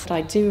off.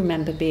 I do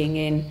remember being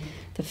in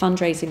the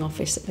fundraising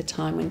office at the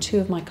time when two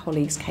of my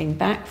colleagues came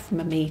back from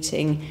a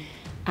meeting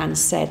and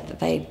said that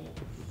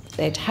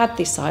they'd had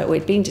this, or it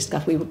had been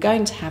discussed, we were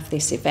going to have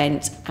this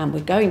event and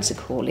we're going to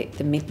call it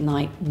the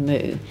Midnight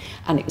Moo.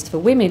 And it was for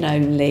women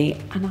only,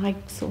 and I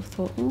sort of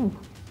thought, oh,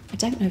 I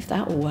don't know if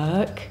that will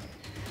work.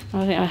 I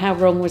don't know, how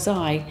wrong was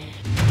I?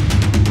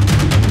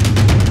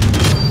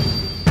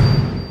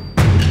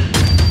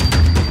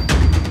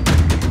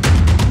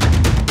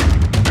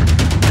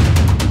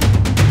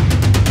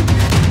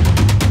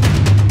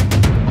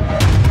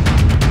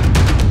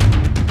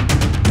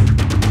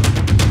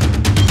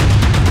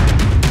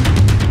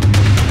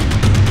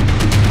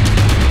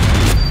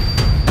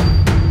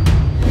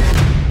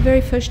 The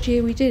very first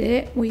year we did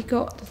it, we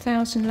got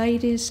 1,000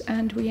 ladies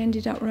and we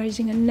ended up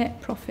raising a net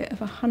profit of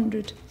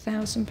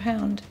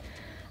 £100,000.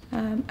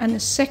 And the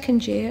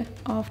second year,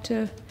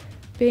 after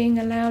being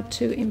allowed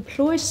to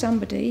employ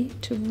somebody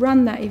to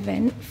run that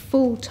event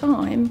full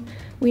time,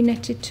 we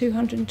netted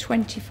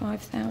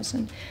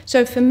 225,000.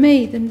 So for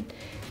me,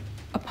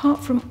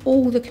 apart from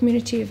all the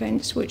community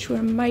events, which were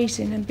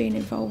amazing and being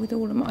involved with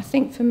all of them, I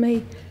think for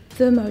me,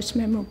 the most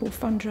memorable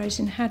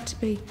fundraising had to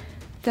be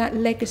that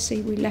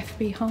legacy we left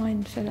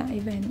behind for that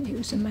event. It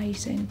was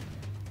amazing.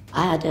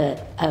 I had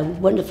a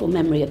wonderful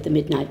memory of the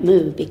Midnight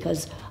Moo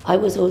because I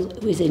was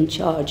always in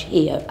charge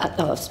here at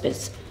the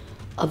hospice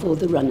of all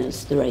the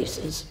runners, the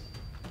racers.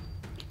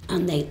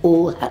 And they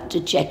all had to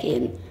check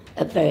in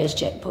at various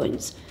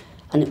checkpoints.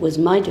 And it was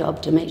my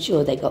job to make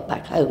sure they got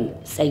back home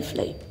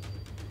safely.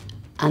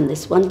 And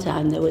this one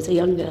time there was a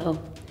young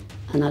girl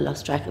and I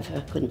lost track of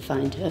her, couldn't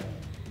find her.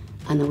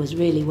 And I was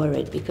really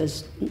worried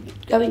because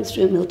going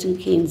through Milton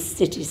Keynes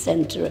city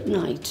centre at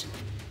night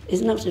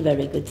is not a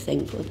very good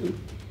thing for them.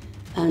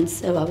 And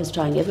so I was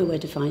trying everywhere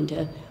to find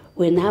her.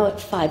 We're now at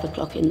 5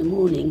 o'clock in the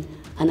morning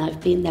and I've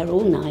been there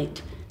all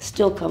night,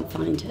 still can't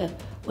find her,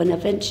 when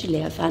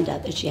eventually I found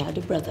out that she had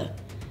a brother.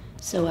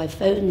 So I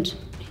phoned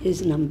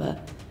his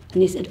number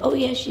and he said, oh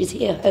yes, she's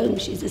here home,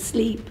 she's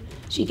asleep.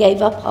 She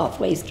gave up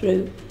halfway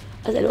through.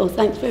 I said, oh,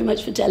 thanks very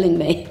much for telling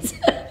me.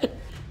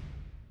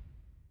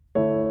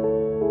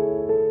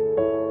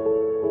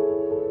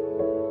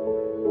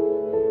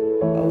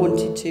 I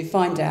wanted to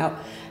find out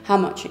how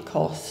much it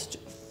cost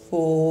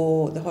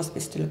for the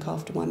hospice to look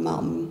after my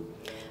mum,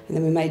 and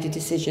then we made a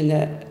decision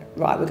that,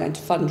 right, we're going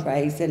to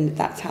fundraise and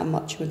that's how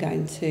much we're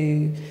going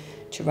to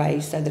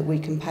raise so that we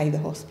can pay the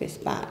hospice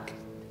back.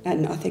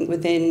 And I think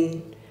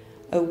within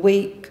a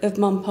week of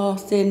mum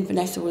passing,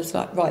 Vanessa was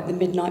like, right, the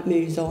Midnight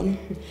Moo's on.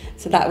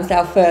 So that was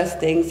our first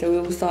thing, so we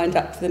all signed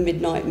up for the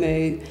Midnight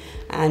Moo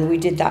and we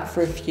did that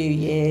for a few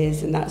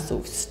years, and that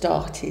sort of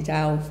started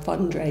our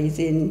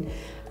fundraising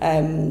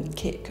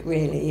kick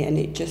really, and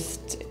it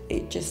just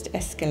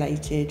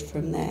escalated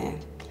from there.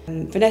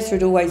 Vanessa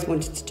had always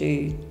wanted to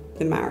do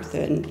the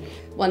marathon.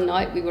 One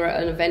night we were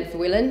at an event for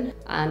Willen,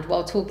 and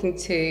while talking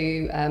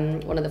to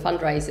one of the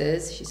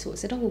fundraisers, she sort of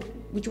said, oh,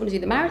 would you want to do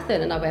the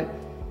marathon? And I went,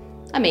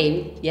 I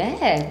mean,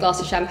 yeah, glass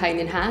of champagne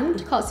in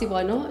hand, can't see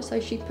why not. So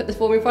she put the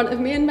form in front of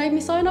me and made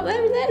me sign up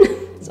there and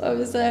then.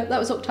 So that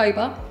was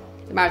October,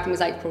 the marathon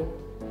was April.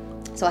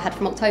 So I had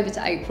from October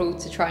to April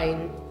to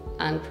train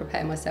and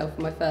prepare myself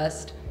for my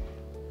first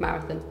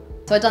marathon.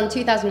 So I've done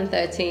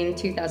 2013,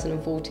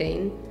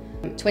 2014,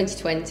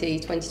 2020,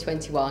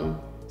 2021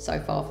 so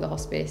far for the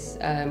hospice,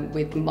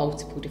 with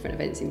multiple different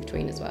events in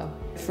between as well.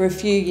 For a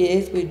few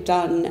years we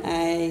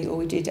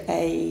did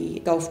a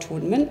golf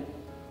tournament.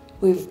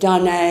 We've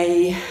done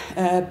a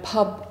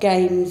pub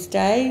games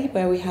day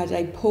where we had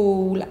a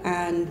pool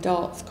and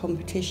darts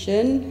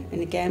competition,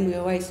 and again we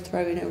always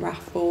throw in a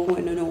raffle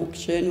and an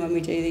auction when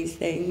we do these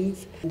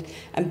things.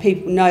 And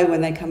people know when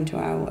they come to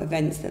our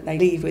events that they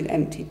leave with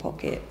empty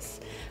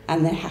pockets,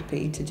 and they're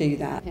happy to do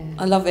that. Yeah.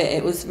 I love it.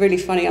 It was really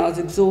funny. I was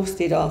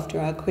exhausted after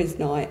our quiz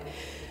night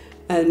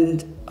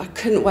and I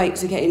couldn't wait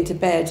to get into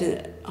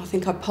bed. I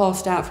think I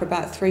passed out for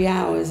about 3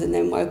 hours and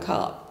then woke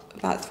up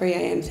about 3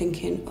 a.m.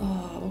 thinking,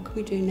 oh, what can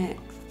we do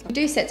next? We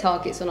do set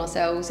targets on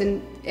ourselves,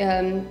 and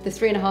the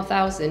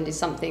 3,500 is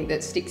something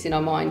that sticks in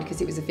our mind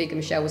because it was a figure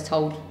Michelle was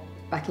told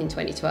back in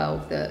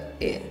 2012 that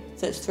it...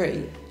 So it's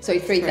 3. So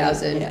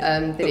 3,000.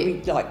 Yeah. But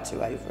we'd like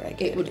to over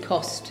it would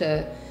cost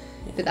for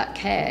that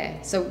care.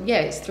 So yeah,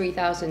 it's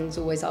 3,000 is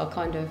always our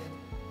kind of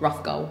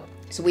rough goal.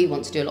 So we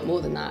want to do a lot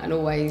more than that and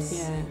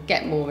always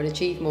get more and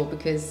achieve more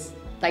because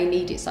they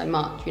need it so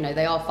much. You know,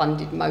 they are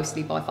funded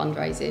mostly by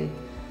fundraising.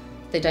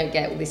 They don't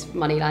get all this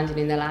money landing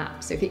in their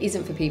lap. So if it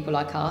isn't for people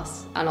like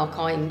us and our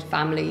kind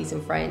families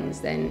and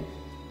friends, then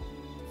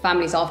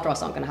families after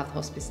us aren't going to have the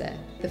hospice there.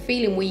 The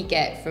feeling we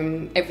get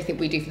from everything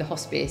we do for the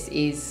hospice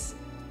is,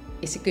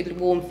 it's a good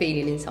warm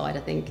feeling inside,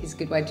 I think, is a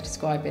good way to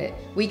describe it.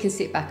 We can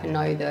sit back and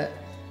know that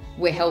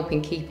we're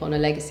helping keep on a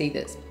legacy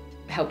that's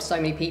helped so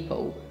many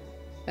people.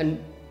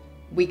 And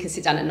we can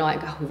sit down at night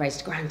and go, oh, we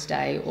raised £1,000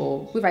 today,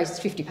 or we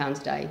raised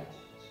 £50 a day.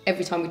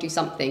 Every time we do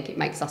something, it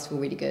makes us feel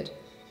really good.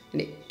 And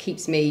it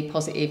keeps me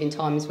positive in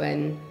times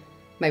when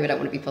maybe I don't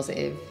want to be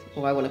positive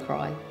or I want to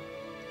cry.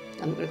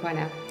 I'm not going to cry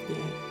now. Yeah,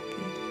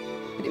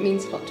 good. But it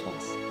means a lot to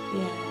us.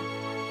 Yeah.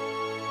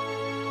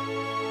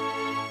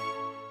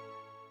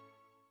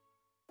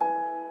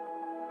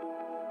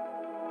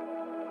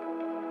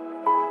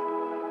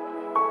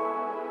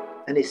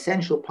 An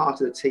essential part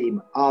of the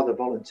team are the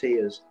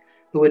volunteers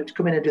who would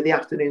come in and do the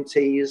afternoon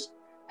teas,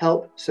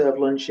 help serve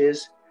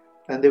lunches,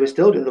 and they were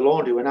still doing the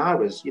laundry when I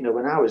was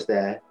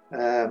there.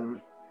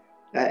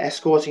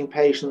 Escorting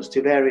patients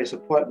to various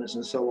appointments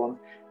and so on,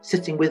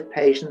 sitting with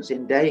patients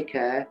in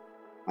daycare.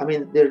 I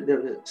mean, there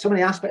are so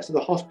many aspects of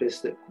the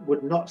hospice that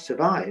would not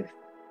survive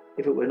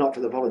if it were not for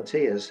the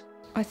volunteers.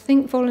 I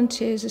think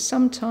volunteers are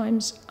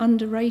sometimes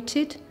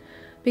underrated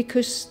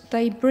because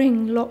they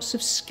bring lots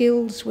of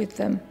skills with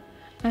them.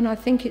 And I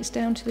think it's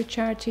down to the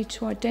charity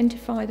to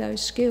identify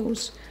those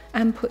skills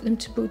and put them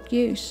to good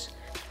use.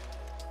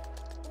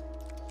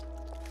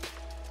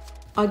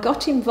 I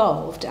got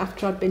involved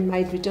after I'd been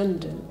made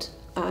redundant.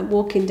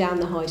 Walking down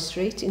the high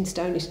street in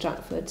Stony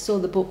Stratford, saw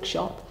the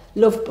bookshop,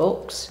 loved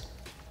books,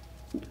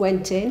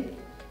 went in,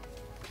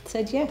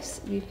 said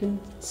yes, you can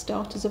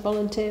start as a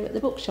volunteer at the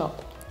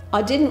bookshop.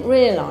 I didn't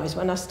realise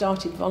when I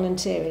started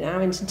volunteering how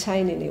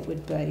entertaining it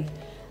would be,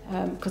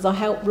 because I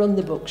helped run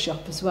the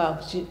bookshop as well.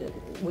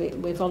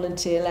 We're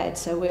volunteer led,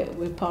 so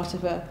we're part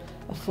of a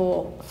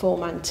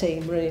four-man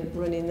team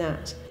running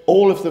that.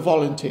 All of the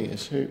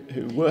volunteers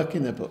who work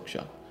in the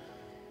bookshop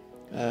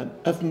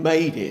have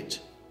made it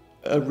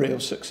a real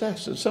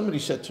success. And somebody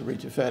said to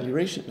Rita fairly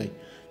recently,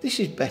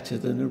 this is better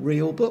than a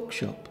real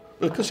bookshop.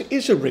 Because it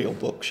is a real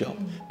bookshop,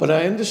 but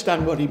I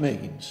understand what he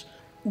means.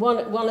 One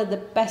of the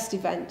best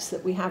events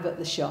that we have at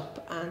the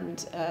shop,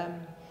 and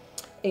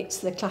it's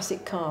the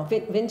Classic Car,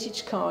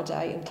 Vintage Car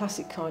Day and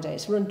Classic Car Day.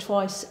 It's run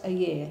twice a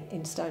year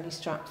in Stony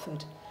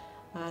Stratford.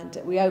 And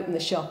we open the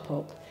shop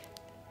up.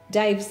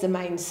 Dave's the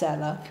main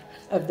seller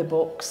of the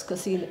books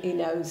because he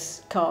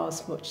knows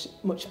cars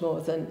much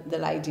more than the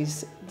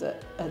ladies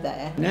that are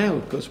there. Now,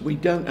 of course, we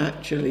don't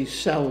actually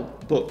sell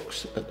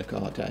books at the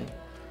car day.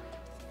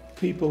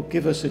 People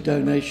give us a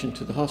donation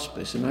to the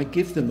hospice and I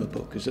give them a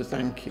book as a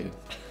thank you.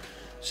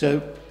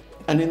 So,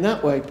 and in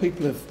that way,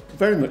 people are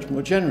very much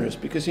more generous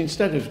because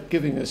instead of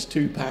giving us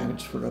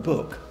 £2 for a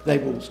book, they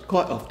will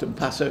quite often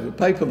pass over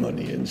paper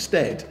money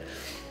instead.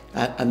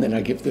 And then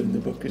I give them the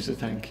book as a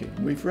thank you.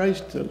 And we've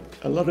raised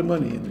a lot of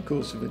money in the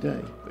course of a day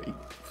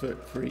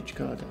for each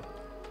car day.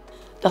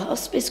 The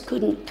hospice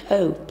couldn't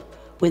cope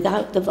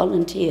without the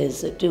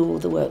volunteers that do all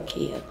the work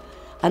here.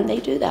 And they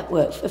do that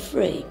work for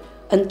free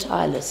and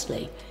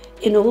tirelessly.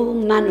 In all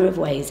manner of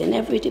ways, in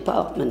every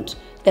department,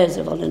 there's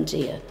a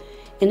volunteer.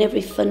 In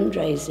every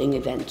fundraising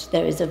event,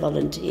 there is a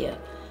volunteer.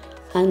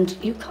 And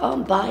you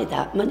can't buy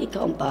that, money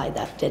can't buy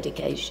that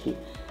dedication.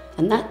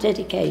 And that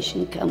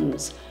dedication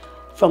comes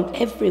from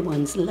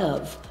everyone's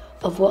love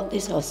of what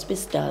this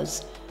hospice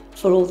does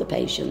for all the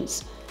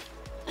patients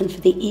and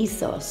for the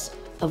ethos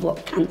of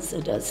what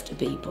cancer does to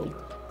people.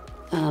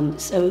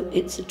 So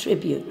it's a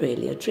tribute,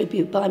 really, a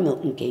tribute by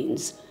Milton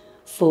Keynes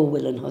for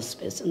Willen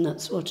Hospice, and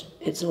that's what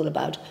it's all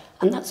about,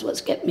 and that's what's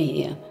kept me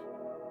here.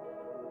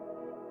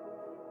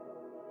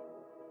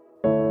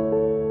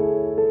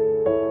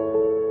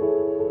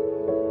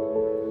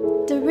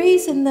 The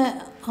reason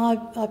that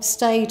I've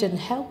stayed and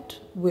helped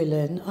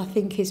Willen, I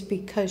think, is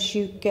because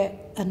you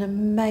get an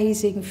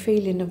amazing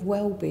feeling of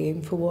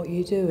well-being for what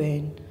you're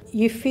doing.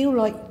 You feel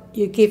like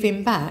you're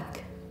giving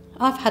back.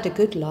 I've had a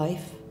good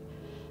life.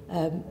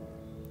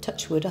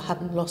 Touch wood, I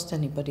haven't lost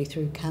anybody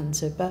through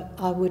cancer, but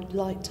I would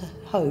like to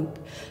hope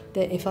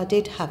that if I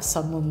did have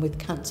someone with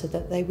cancer,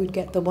 that they would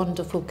get the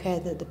wonderful care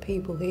that the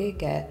people here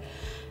get.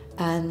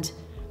 And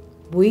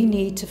we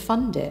need to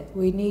fund it.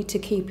 We need to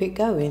keep it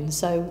going.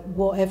 So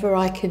whatever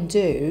I can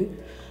do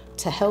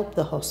to help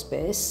the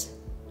hospice,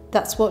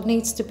 that's what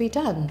needs to be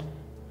done.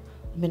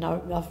 I mean,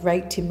 I've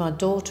raked in my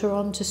daughter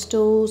onto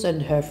stools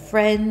and her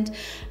friend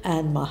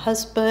and my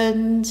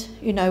husband.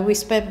 You know, we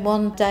spent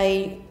one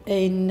day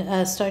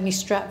in Stony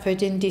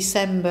Stratford in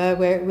December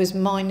where it was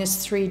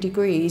 -3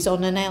 degrees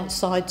on an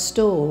outside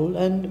stool,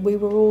 and we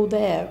were all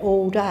there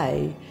all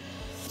day.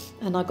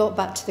 And I got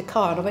back to the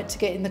car and I went to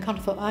get in the car and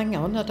I thought, hang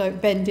on, I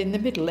don't bend in the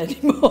middle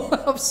anymore.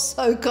 I'm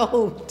so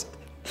cold.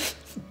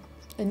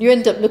 And you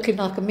end up looking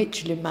like a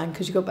Michelin man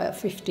because you've got about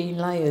 15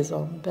 layers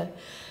on, but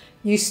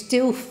you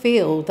still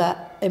feel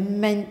that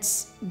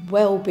immense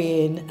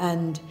well-being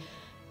and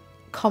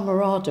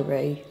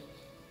camaraderie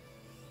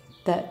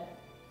that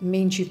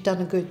means you've done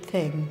a good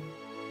thing.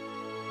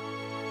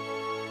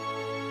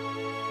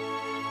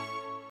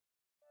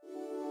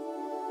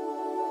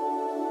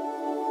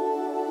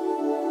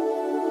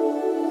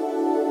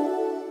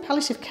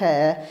 Palliative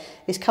care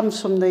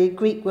comes from the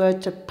Greek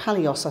word to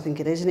pallios, I think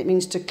it is, and it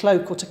means to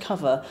cloak or to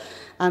cover.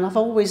 And I've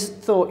always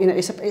thought, you know,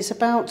 it's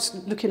about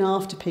looking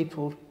after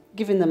people,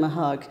 giving them a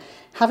hug,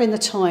 having the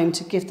time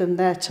to give them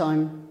their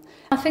time.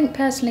 I think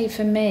personally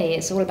for me,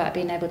 it's all about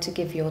being able to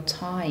give your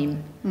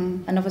time.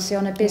 And obviously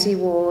on a busy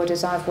ward,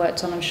 as I've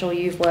worked on, I'm sure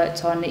you've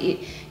worked on,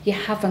 you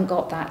haven't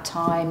got that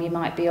time. You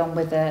might be on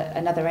with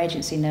another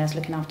agency nurse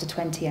looking after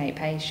 28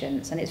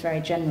 patients, and it's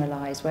very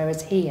generalised,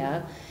 whereas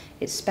here,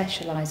 it's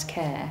specialised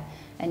care,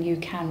 and you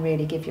can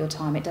really give your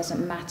time. It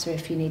doesn't matter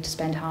if you need to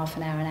spend half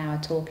an hour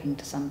talking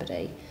to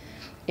somebody.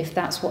 If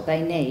that's what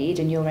they need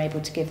and you're able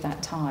to give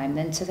that time,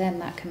 then to them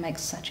that can make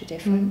such a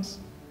difference.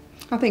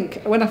 I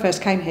think when I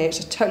first came here, it's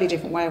a totally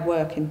different way of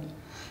working.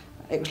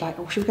 It was like,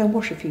 oh, should we go and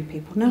wash a few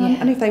people? No,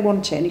 and if they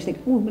want it, and you think,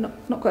 oh, we're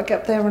not going to get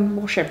up there and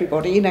wash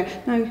everybody, you know.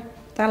 No,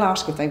 they'll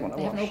ask if they want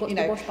to wash. You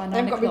know, they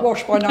haven't got to be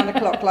washed by 9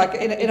 o'clock. Like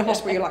in a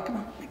hospital, you're like, come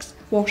on, next,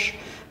 wash.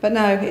 But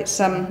no,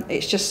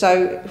 it's just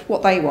so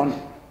what they want.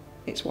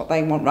 It's what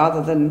they want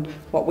rather than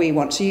what we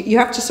want. So you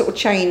have to sort of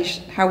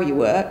change how you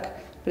work,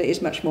 but it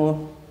is much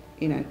more,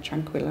 you know,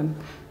 tranquil and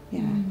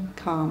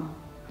calm.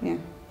 Yeah.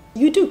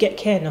 You do get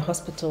care in a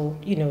hospital,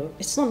 you know.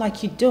 It's not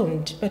like you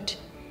don't, but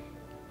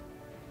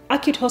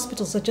acute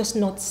hospitals are just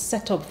not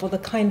set up for the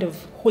kind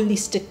of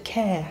holistic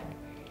care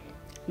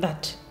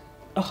that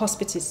a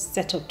hospice is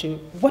set up to.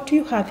 What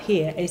you have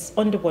here is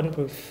under one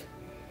roof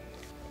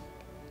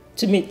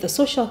to meet the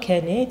social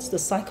care needs, the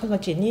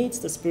psychology needs,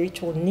 the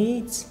spiritual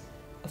needs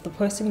of the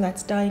person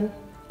that's dying,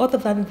 other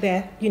than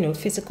their, you know,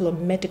 physical or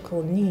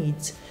medical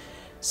needs.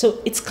 So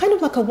it's kind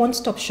of like a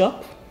one-stop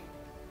shop,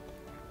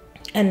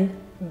 and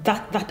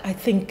that I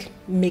think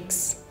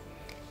makes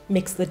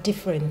the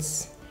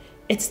difference.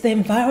 It's the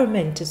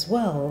environment as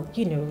well,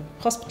 you know.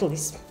 Hospital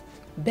is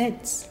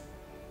beds,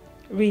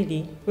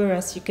 really,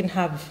 whereas you can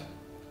have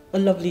a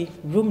lovely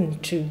room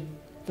to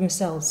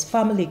themselves.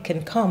 Family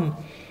can come.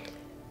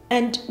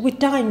 And with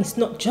dying, it's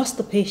not just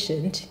the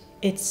patient,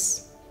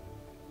 it's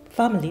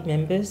family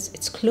members,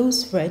 it's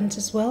close friends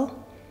as well.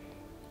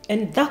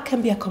 And that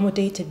can be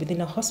accommodated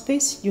within a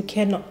hospice. You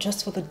care not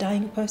just for the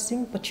dying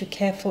person, but you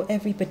care for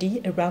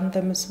everybody around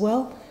them as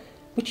well,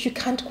 which you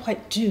can't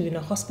quite do in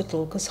a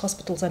hospital because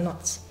hospitals are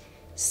not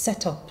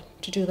set up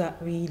to do that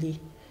really.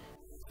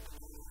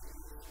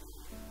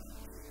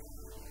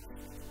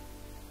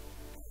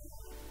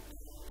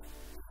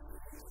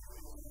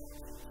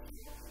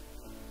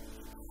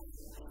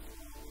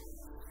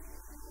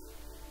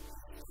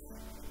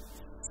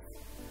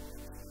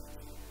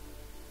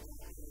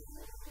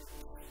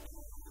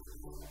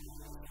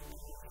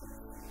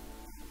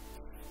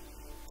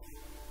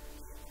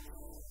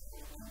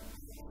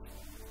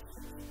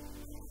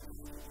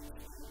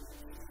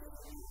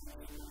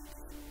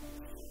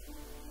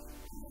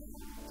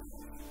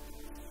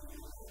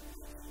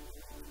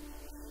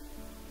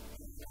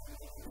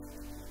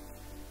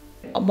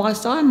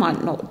 Whilst I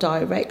might not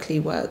directly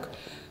work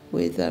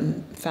with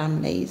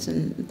families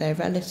and their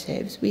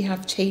relatives, we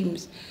have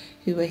teams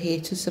who are here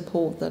to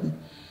support them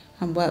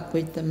and work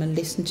with them and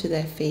listen to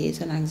their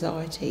fears and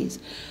anxieties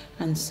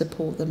and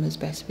support them as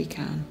best we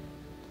can.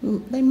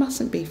 They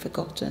mustn't be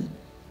forgotten.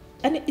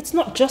 And it's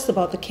not just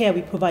about the care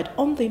we provide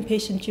on the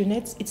inpatient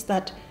units, it's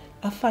that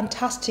our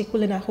fantastic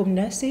Willen home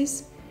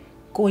nurses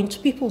go into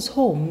people's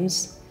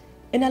homes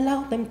and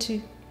allow them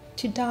to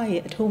die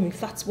at home if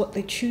that's what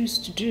they choose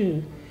to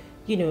do.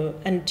 You know,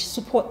 and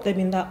support them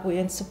in that way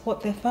and support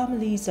their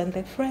families and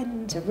their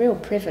friends. It's a real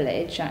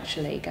privilege,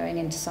 actually, going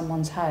into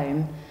someone's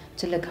home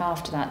to look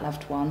after that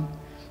loved one.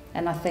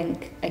 And I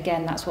think,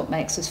 again, that's what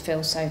makes us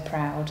feel so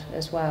proud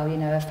as well. You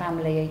know, a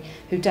family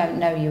who don't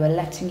know you are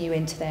letting you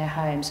into their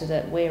home so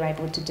that we're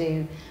able to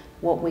do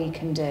what we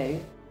can do.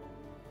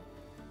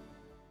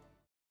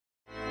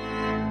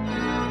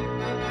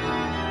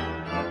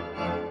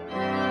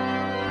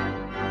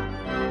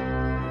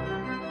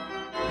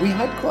 We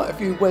had quite a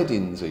few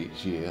weddings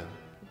each year,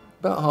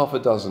 about half a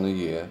dozen a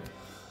year.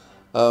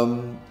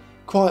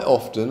 Quite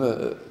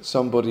often,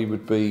 somebody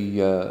would be,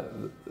 a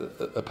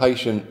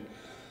patient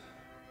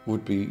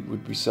would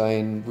be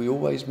saying, we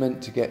always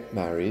meant to get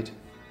married,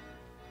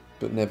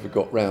 but never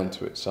got round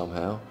to it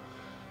somehow.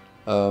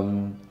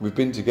 We've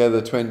been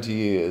together 20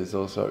 years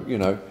or so, you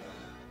know.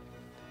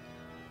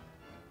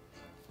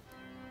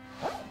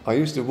 I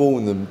used to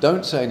warn them,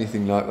 don't say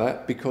anything like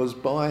that, because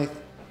by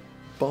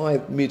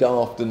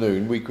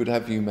mid-afternoon we could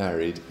have you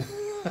married.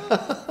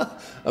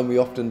 And we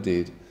often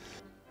did.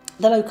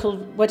 The local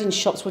wedding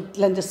shops would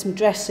lend us some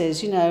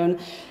dresses, you know, and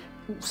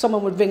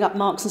someone would ring up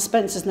Marks and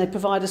Spencer's and they'd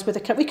provide us with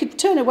a... We could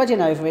turn a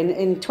wedding over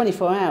in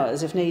 24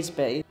 hours if needs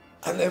be.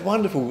 And they're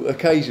wonderful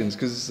occasions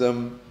because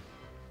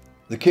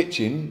the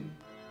kitchen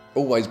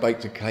always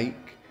baked a cake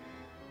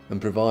and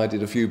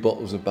provided a few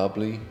bottles of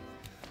bubbly.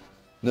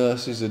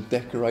 Nurses would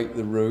decorate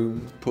the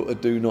room, put a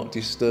do not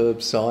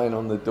disturb sign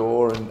on the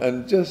door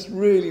and just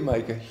really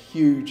make a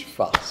huge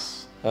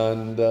fuss.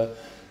 And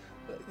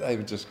they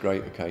were just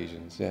great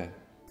occasions, yeah.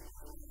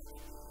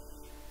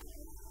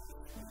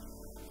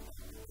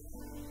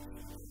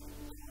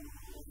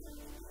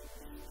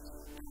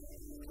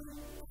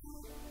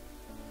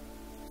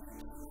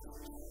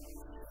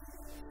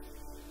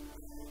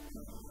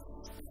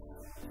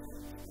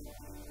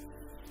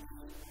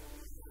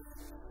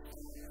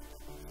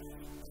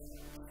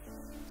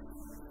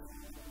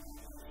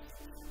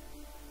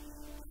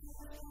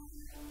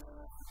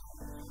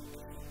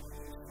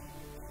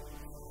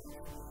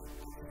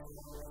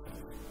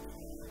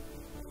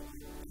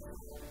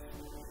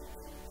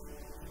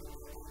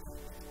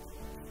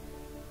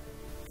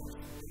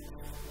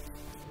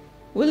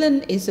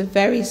 Willen is a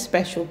very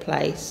special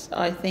place.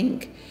 I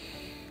think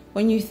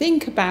when you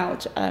think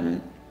about,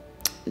 you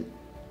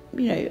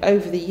know,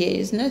 over the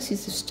years,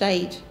 nurses have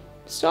stayed,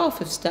 staff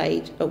have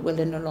stayed at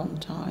Willen a long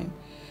time.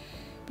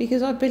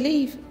 Because I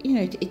believe, you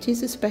know, it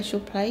is a special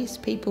place.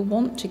 People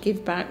want to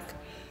give back.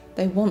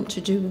 They want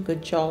to do a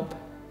good job.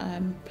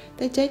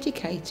 They're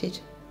dedicated.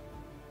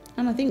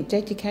 And I think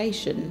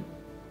dedication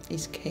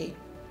is key.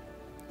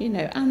 You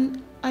know,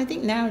 and I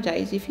think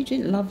nowadays, if you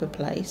didn't love a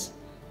place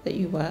that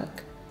you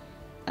work,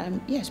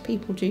 yes,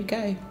 people do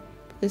go.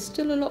 But there's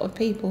still a lot of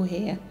people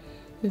here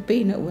who've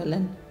been at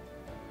Willen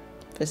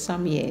for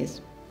some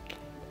years.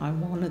 I'm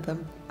one of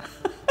them.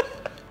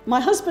 My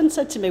husband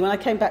said to me when I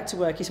came back to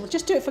work, he said, well,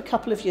 just do it for a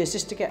couple of years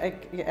just to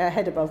get a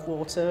head above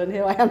water, and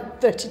here I am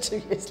 32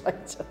 years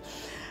later.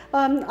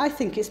 I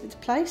think it's a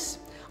place.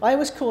 I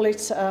always call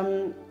it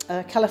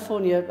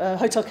California,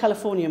 Hotel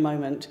California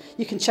moment.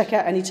 You can check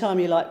out any time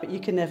you like, but you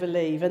can never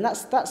leave, and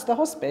that's the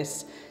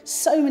hospice.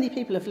 So many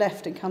people have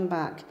left and come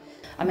back.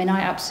 I mean,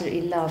 I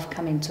absolutely love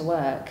coming to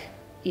work.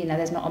 You know,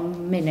 there's not a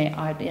minute,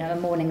 a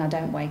morning I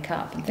don't wake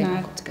up and think,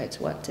 I've got to go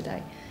to work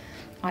today.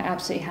 I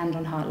absolutely hand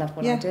on heart love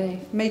what I do.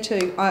 Me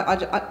too.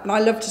 I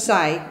love to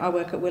say I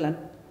work at Willen.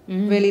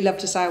 Really love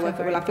to say I work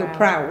at Willen. I feel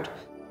proud.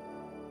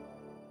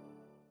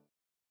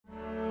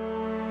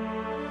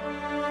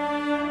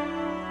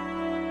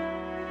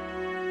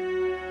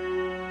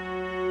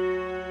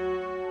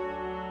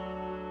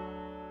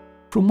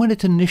 From when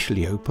it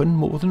initially opened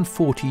more than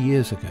 40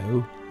 years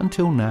ago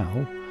until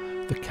now,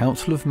 the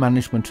Council of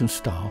Management and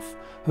Staff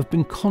have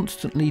been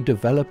constantly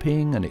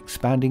developing and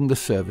expanding the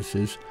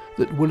services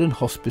that Willen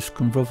Hospice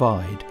can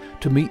provide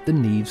to meet the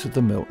needs of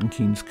the Milton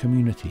Keynes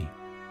community.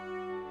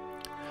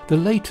 The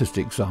latest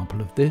example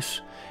of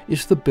this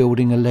is the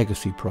Building a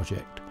Legacy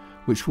project,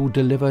 which will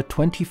deliver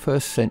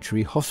 21st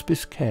century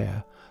hospice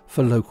care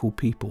for local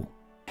people.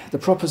 The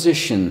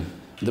proposition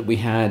that we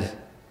had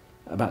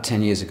about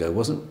 10 years ago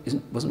wasn't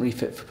really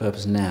fit for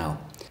purpose now.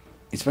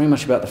 It's very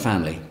much about the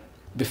family.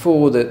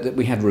 Before that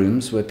we had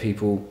rooms where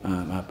people,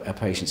 our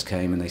patients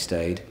came and they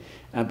stayed,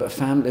 but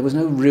there was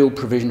no real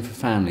provision for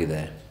family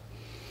there.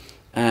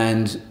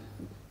 And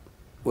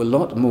a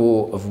lot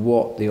more of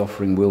what the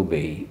offering will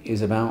be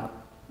is about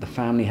the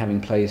family having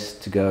a place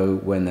to go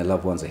when their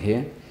loved ones are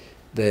here.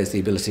 There's the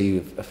ability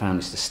of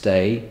families to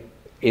stay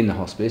in the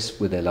hospice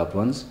with their loved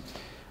ones.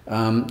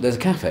 There's a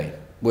cafe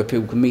where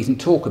people can meet and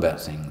talk about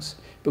things.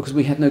 Because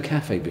we had no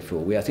cafe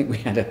before. I think we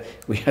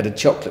had a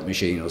chocolate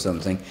machine or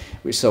something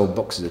which sold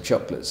boxes of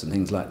chocolates and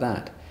things like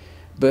that.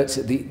 But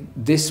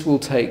this will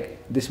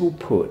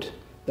put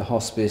the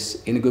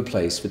hospice in a good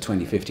place for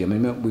 2050. I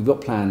mean, we've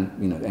got plan,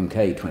 you know,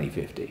 MK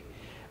 2050,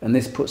 and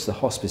this puts the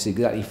hospice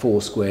exactly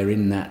foursquare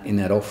in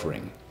that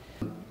offering.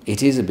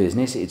 It is a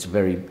business. It's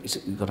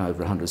got over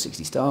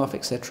 160 staff,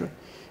 etc.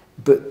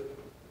 But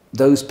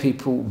those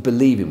people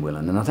believe in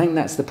Willen, and I think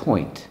that's the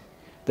point.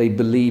 They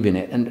believe in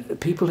it, and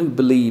people who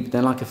believe,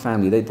 they're like a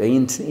family, they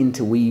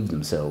interweave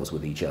themselves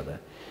with each other.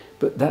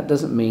 But that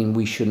doesn't mean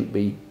we shouldn't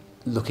be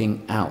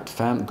looking out.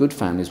 Good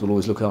families will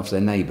always look after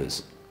their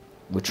neighbours.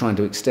 We're trying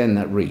to extend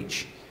that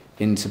reach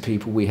into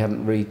people we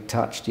haven't really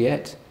touched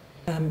yet.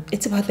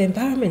 It's about the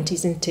environment,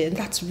 isn't it? And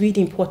that's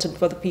really important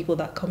for the people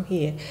that come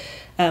here.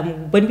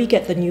 When we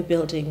get the new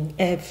building,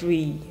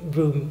 every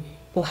room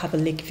will have a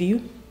lake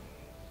view.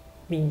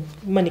 I mean,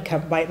 money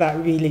can't buy that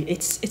really.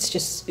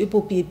 It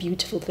will be a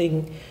beautiful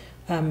thing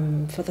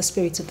for the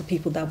spirits of the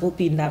people that will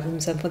be in that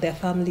rooms and for their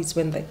families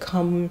when they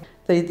come.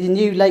 The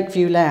new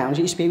Lakeview Lounge,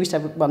 we used to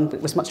have one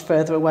that was much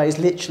further away, is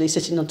literally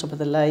sitting on top of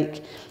the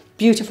lake.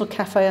 Beautiful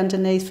cafe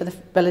underneath for the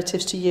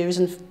relatives to use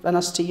and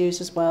us to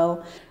use as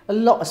well. A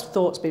lot of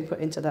thought's been put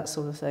into that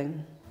sort of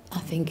thing. I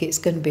think it's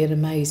going to be an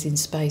amazing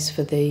space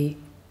for the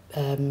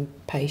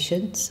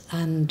patients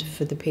and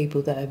for the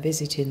people that are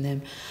visiting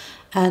them.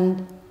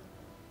 And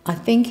I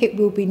think it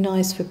will be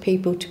nice for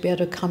people to be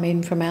able to come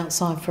in from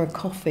outside for a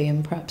coffee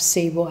and perhaps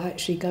see what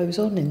actually goes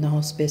on in the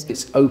hospice.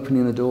 It's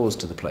opening the doors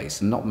to the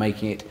place and not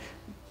making it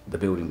the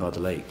building by the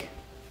lake.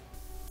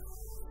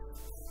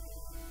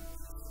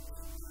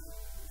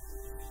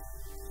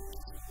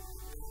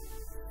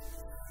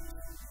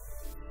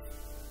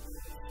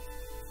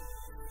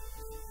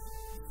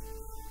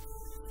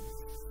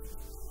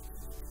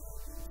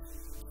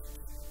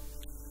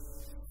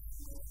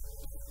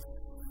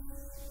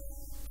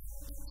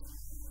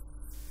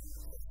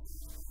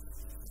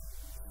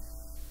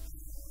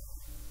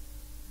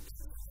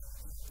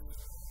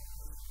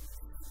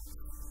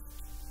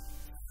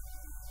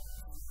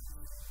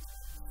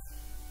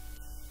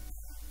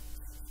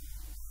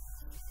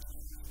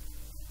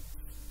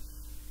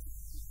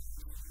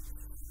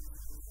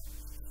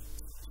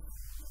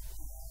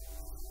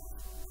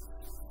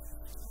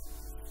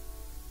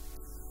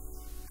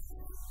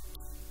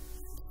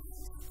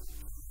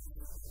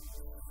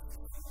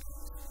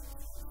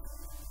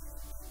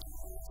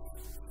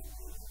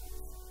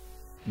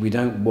 We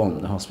don't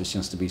want the hospice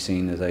just to be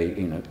seen as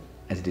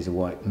as it is a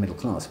white middle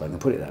class, if I can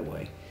put it that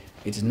way.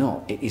 It's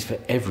not. It is for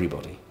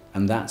everybody,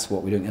 and that's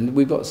what we're doing. And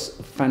we've got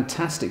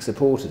fantastic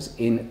supporters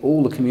in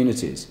all the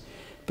communities,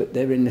 but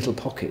they're in little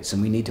pockets,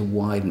 and we need to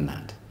widen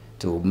that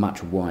to a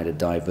much wider,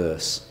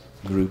 diverse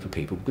group of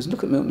people. Because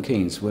look at Milton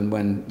Keynes.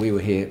 When we were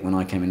here, when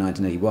I came in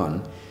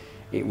 1981,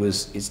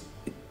 it's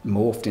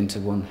morphed into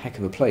one heck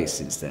of a place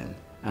since then.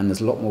 And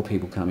there's a lot more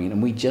people coming in,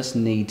 and we just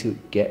need to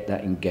get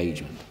that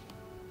engagement.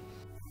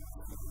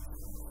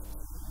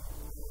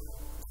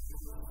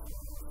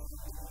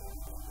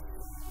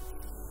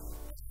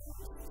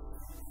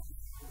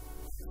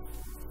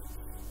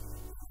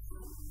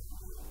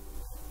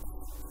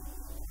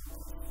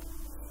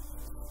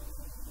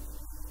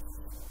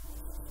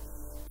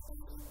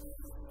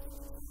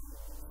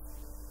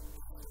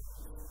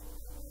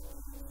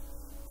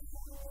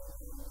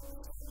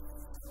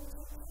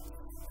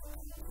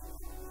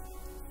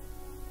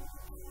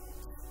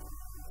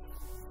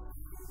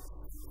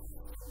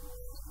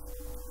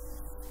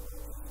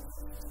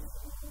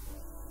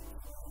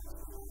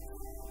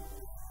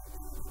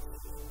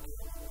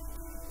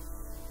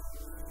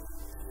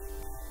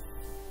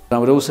 I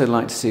would also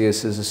like to see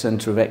us as a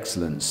centre of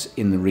excellence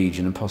in the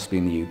region and possibly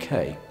in the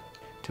UK,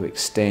 to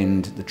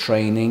extend the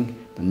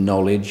training, the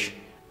knowledge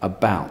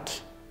about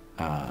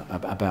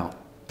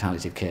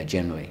palliative care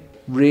generally.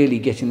 Really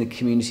getting the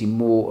community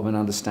more of an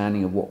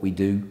understanding of what we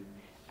do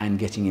and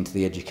getting into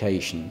the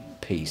education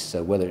piece.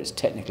 So whether it's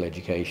technical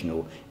education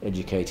or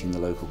educating the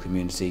local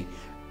community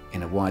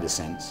in a wider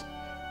sense,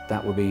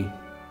 that would be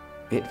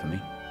it for me.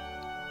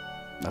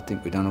 I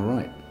think we've done all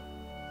right.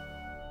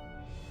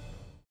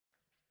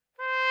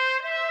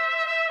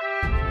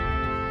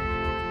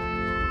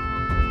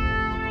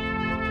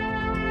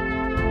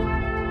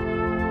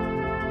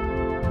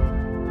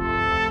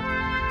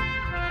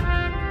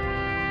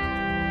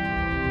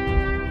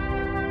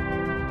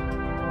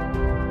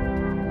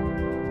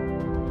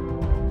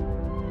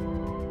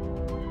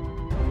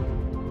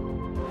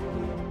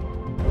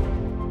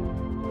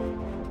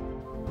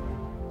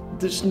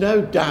 There's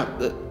no doubt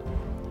that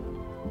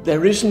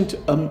there isn't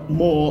a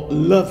more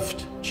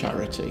loved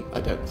charity,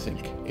 I don't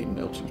think, in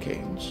Milton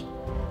Keynes.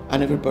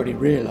 And everybody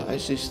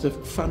realises the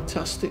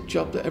fantastic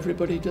job that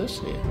everybody does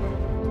here.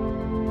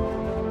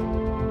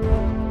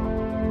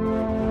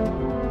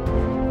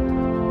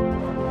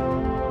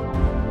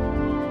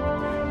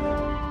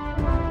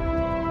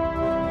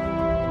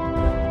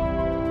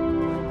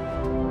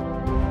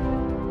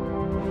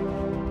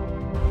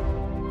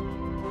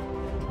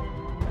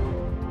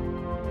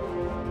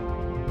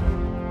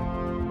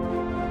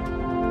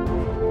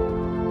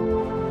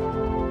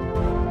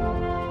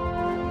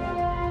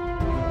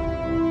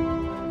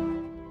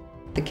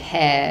 The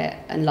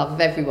care and love of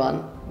everyone,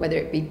 whether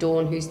it be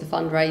Dawn, who's the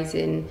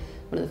fundraising,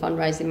 one of the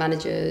fundraising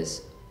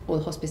managers, or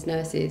the hospice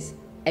nurses,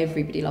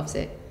 everybody loves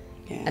it.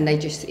 Yeah. And they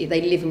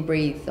live and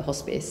breathe the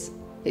hospice.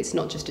 It's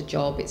not just a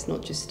job, it's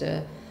not just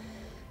a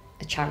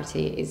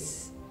charity,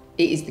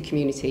 it is the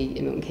community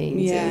in Milton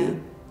Keynes. Yeah.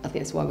 And I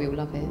think that's why we all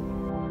love it.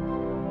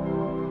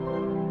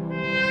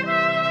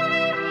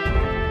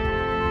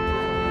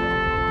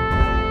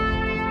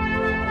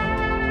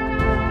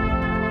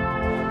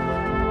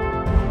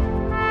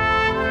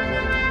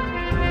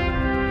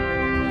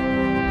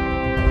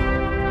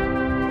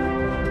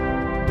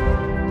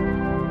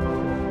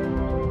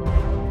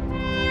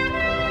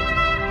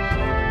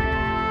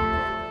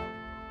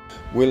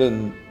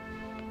 Willen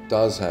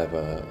does have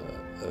a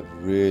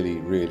really,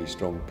 really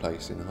strong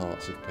place in the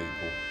hearts of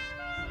people.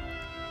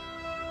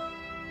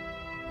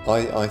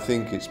 I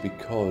think it's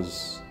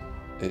because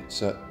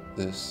it's at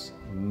this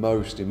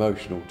most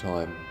emotional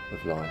time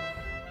of life.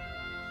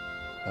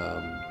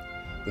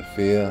 The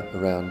fear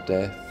around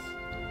death,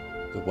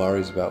 the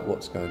worries about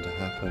what's going to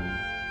happen,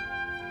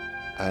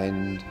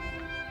 and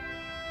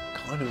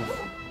kind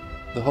of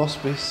the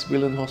hospice,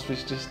 Willen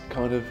Hospice, just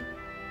kind of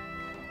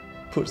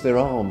puts their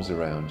arms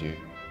around you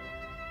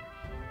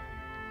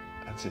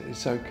That's it.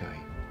 It's okay.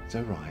 It's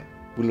all right.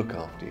 We'll look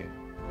after you.